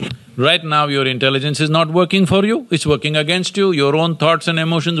all. Right now your intelligence is not working for you, it's working against you, your own thoughts and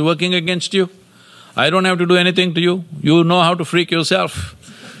emotions working against you. I don't have to do anything to you, you know how to freak yourself.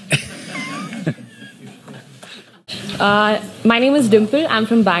 My name is Dimple, I'm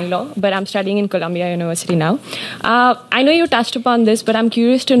from Bangalore, but I'm studying in Columbia University now. I know you touched upon this, but I'm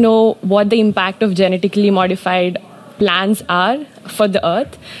curious to know what the impact of genetically modified plants are for the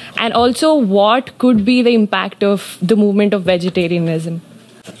earth, and also what could be the impact of the movement of vegetarianism.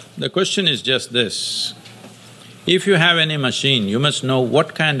 The question is just this, if you have any machine, you must know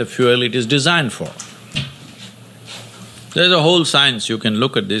what kind of fuel it is designed for. There's a whole science, you can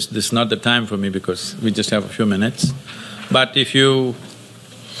look at this is not the time for me because we just have a few minutes. But if you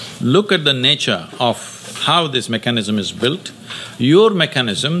look at the nature of how this mechanism is built, your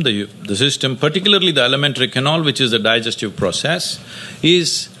mechanism, the system, particularly the alimentary canal, which is the digestive process,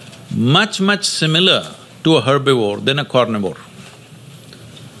 is much similar to a herbivore than a carnivore.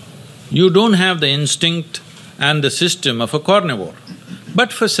 You don't have the instinct and the system of a carnivore.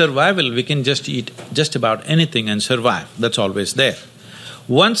 But for survival, we can just eat just about anything and survive, that's always there.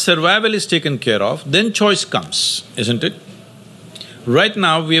 Once survival is taken care of, then choice comes, isn't it? Right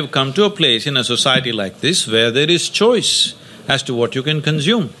now, we have come to a place in a society like this where there is choice as to what you can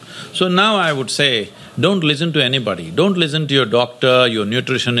consume. So now I would say, don't listen to anybody, don't listen to your doctor, your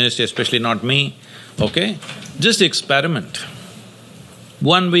nutritionist, especially not me, okay? Just experiment.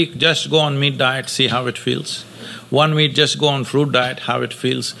 1 week just go on meat diet, see how it feels. 1 week just go on fruit diet, how it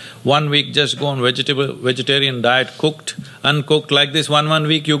feels. 1 week just go on vegetarian diet, cooked, uncooked, like this. One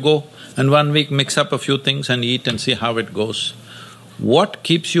week you go, and 1 week mix up a few things and eat and see how it goes. What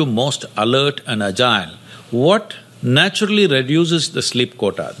keeps you most alert and agile? What naturally reduces the sleep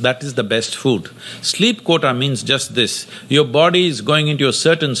quota? That is the best food. Sleep quota means just this, your body is going into a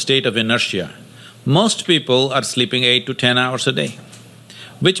certain state of inertia. Most people are sleeping 8 to 10 hours a day,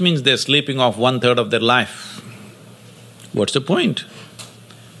 which means they're sleeping off 1/3 of their life. What's the point?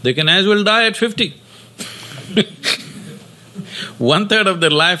 They can as well die at 50. 1/3 of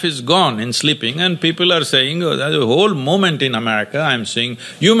their life is gone in sleeping, and people are saying, oh, there's a whole movement in America, I'm saying,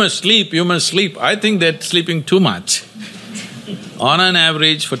 you must sleep, you must sleep. I think they're sleeping too much. On an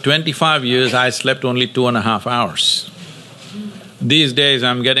average, for 25 years, I slept only 2.5 hours. These days,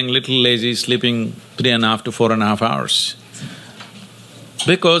 I'm getting little lazy, sleeping 3.5 to 4.5 hours.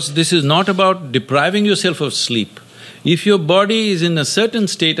 Because this is not about depriving yourself of sleep. If your body is in a certain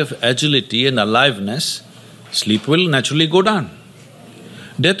state of agility and aliveness, sleep will naturally go down.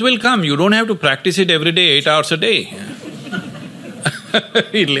 Death will come, you don't have to practice it every day, 8 hours a day.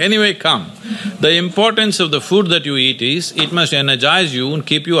 It'll anyway come. The importance of the food that you eat is, it must energize you and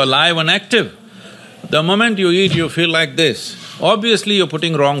keep you alive and active. The moment you eat, you feel like this, obviously you're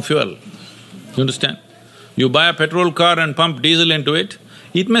putting wrong fuel. You understand? You buy a petrol car and pump diesel into it,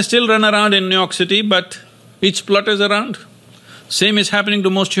 it may still run around in New York City, but it splutters around. Same is happening to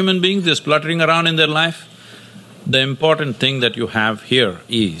most human beings, they're spluttering around in their life. The important thing that you have here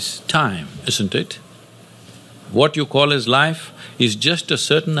is time, isn't it? What you call as life is just a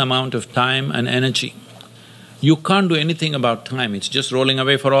certain amount of time and energy. You can't do anything about time, it's just rolling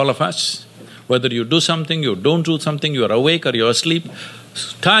away for all of us. Whether you do something, you don't do something, you're awake or you're asleep,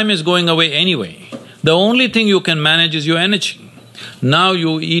 time is going away anyway. The only thing you can manage is your energy. Now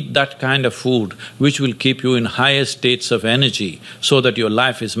you eat that kind of food which will keep you in higher states of energy so that your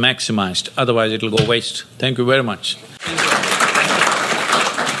life is maximized, otherwise it'll go waste. Thank you very much.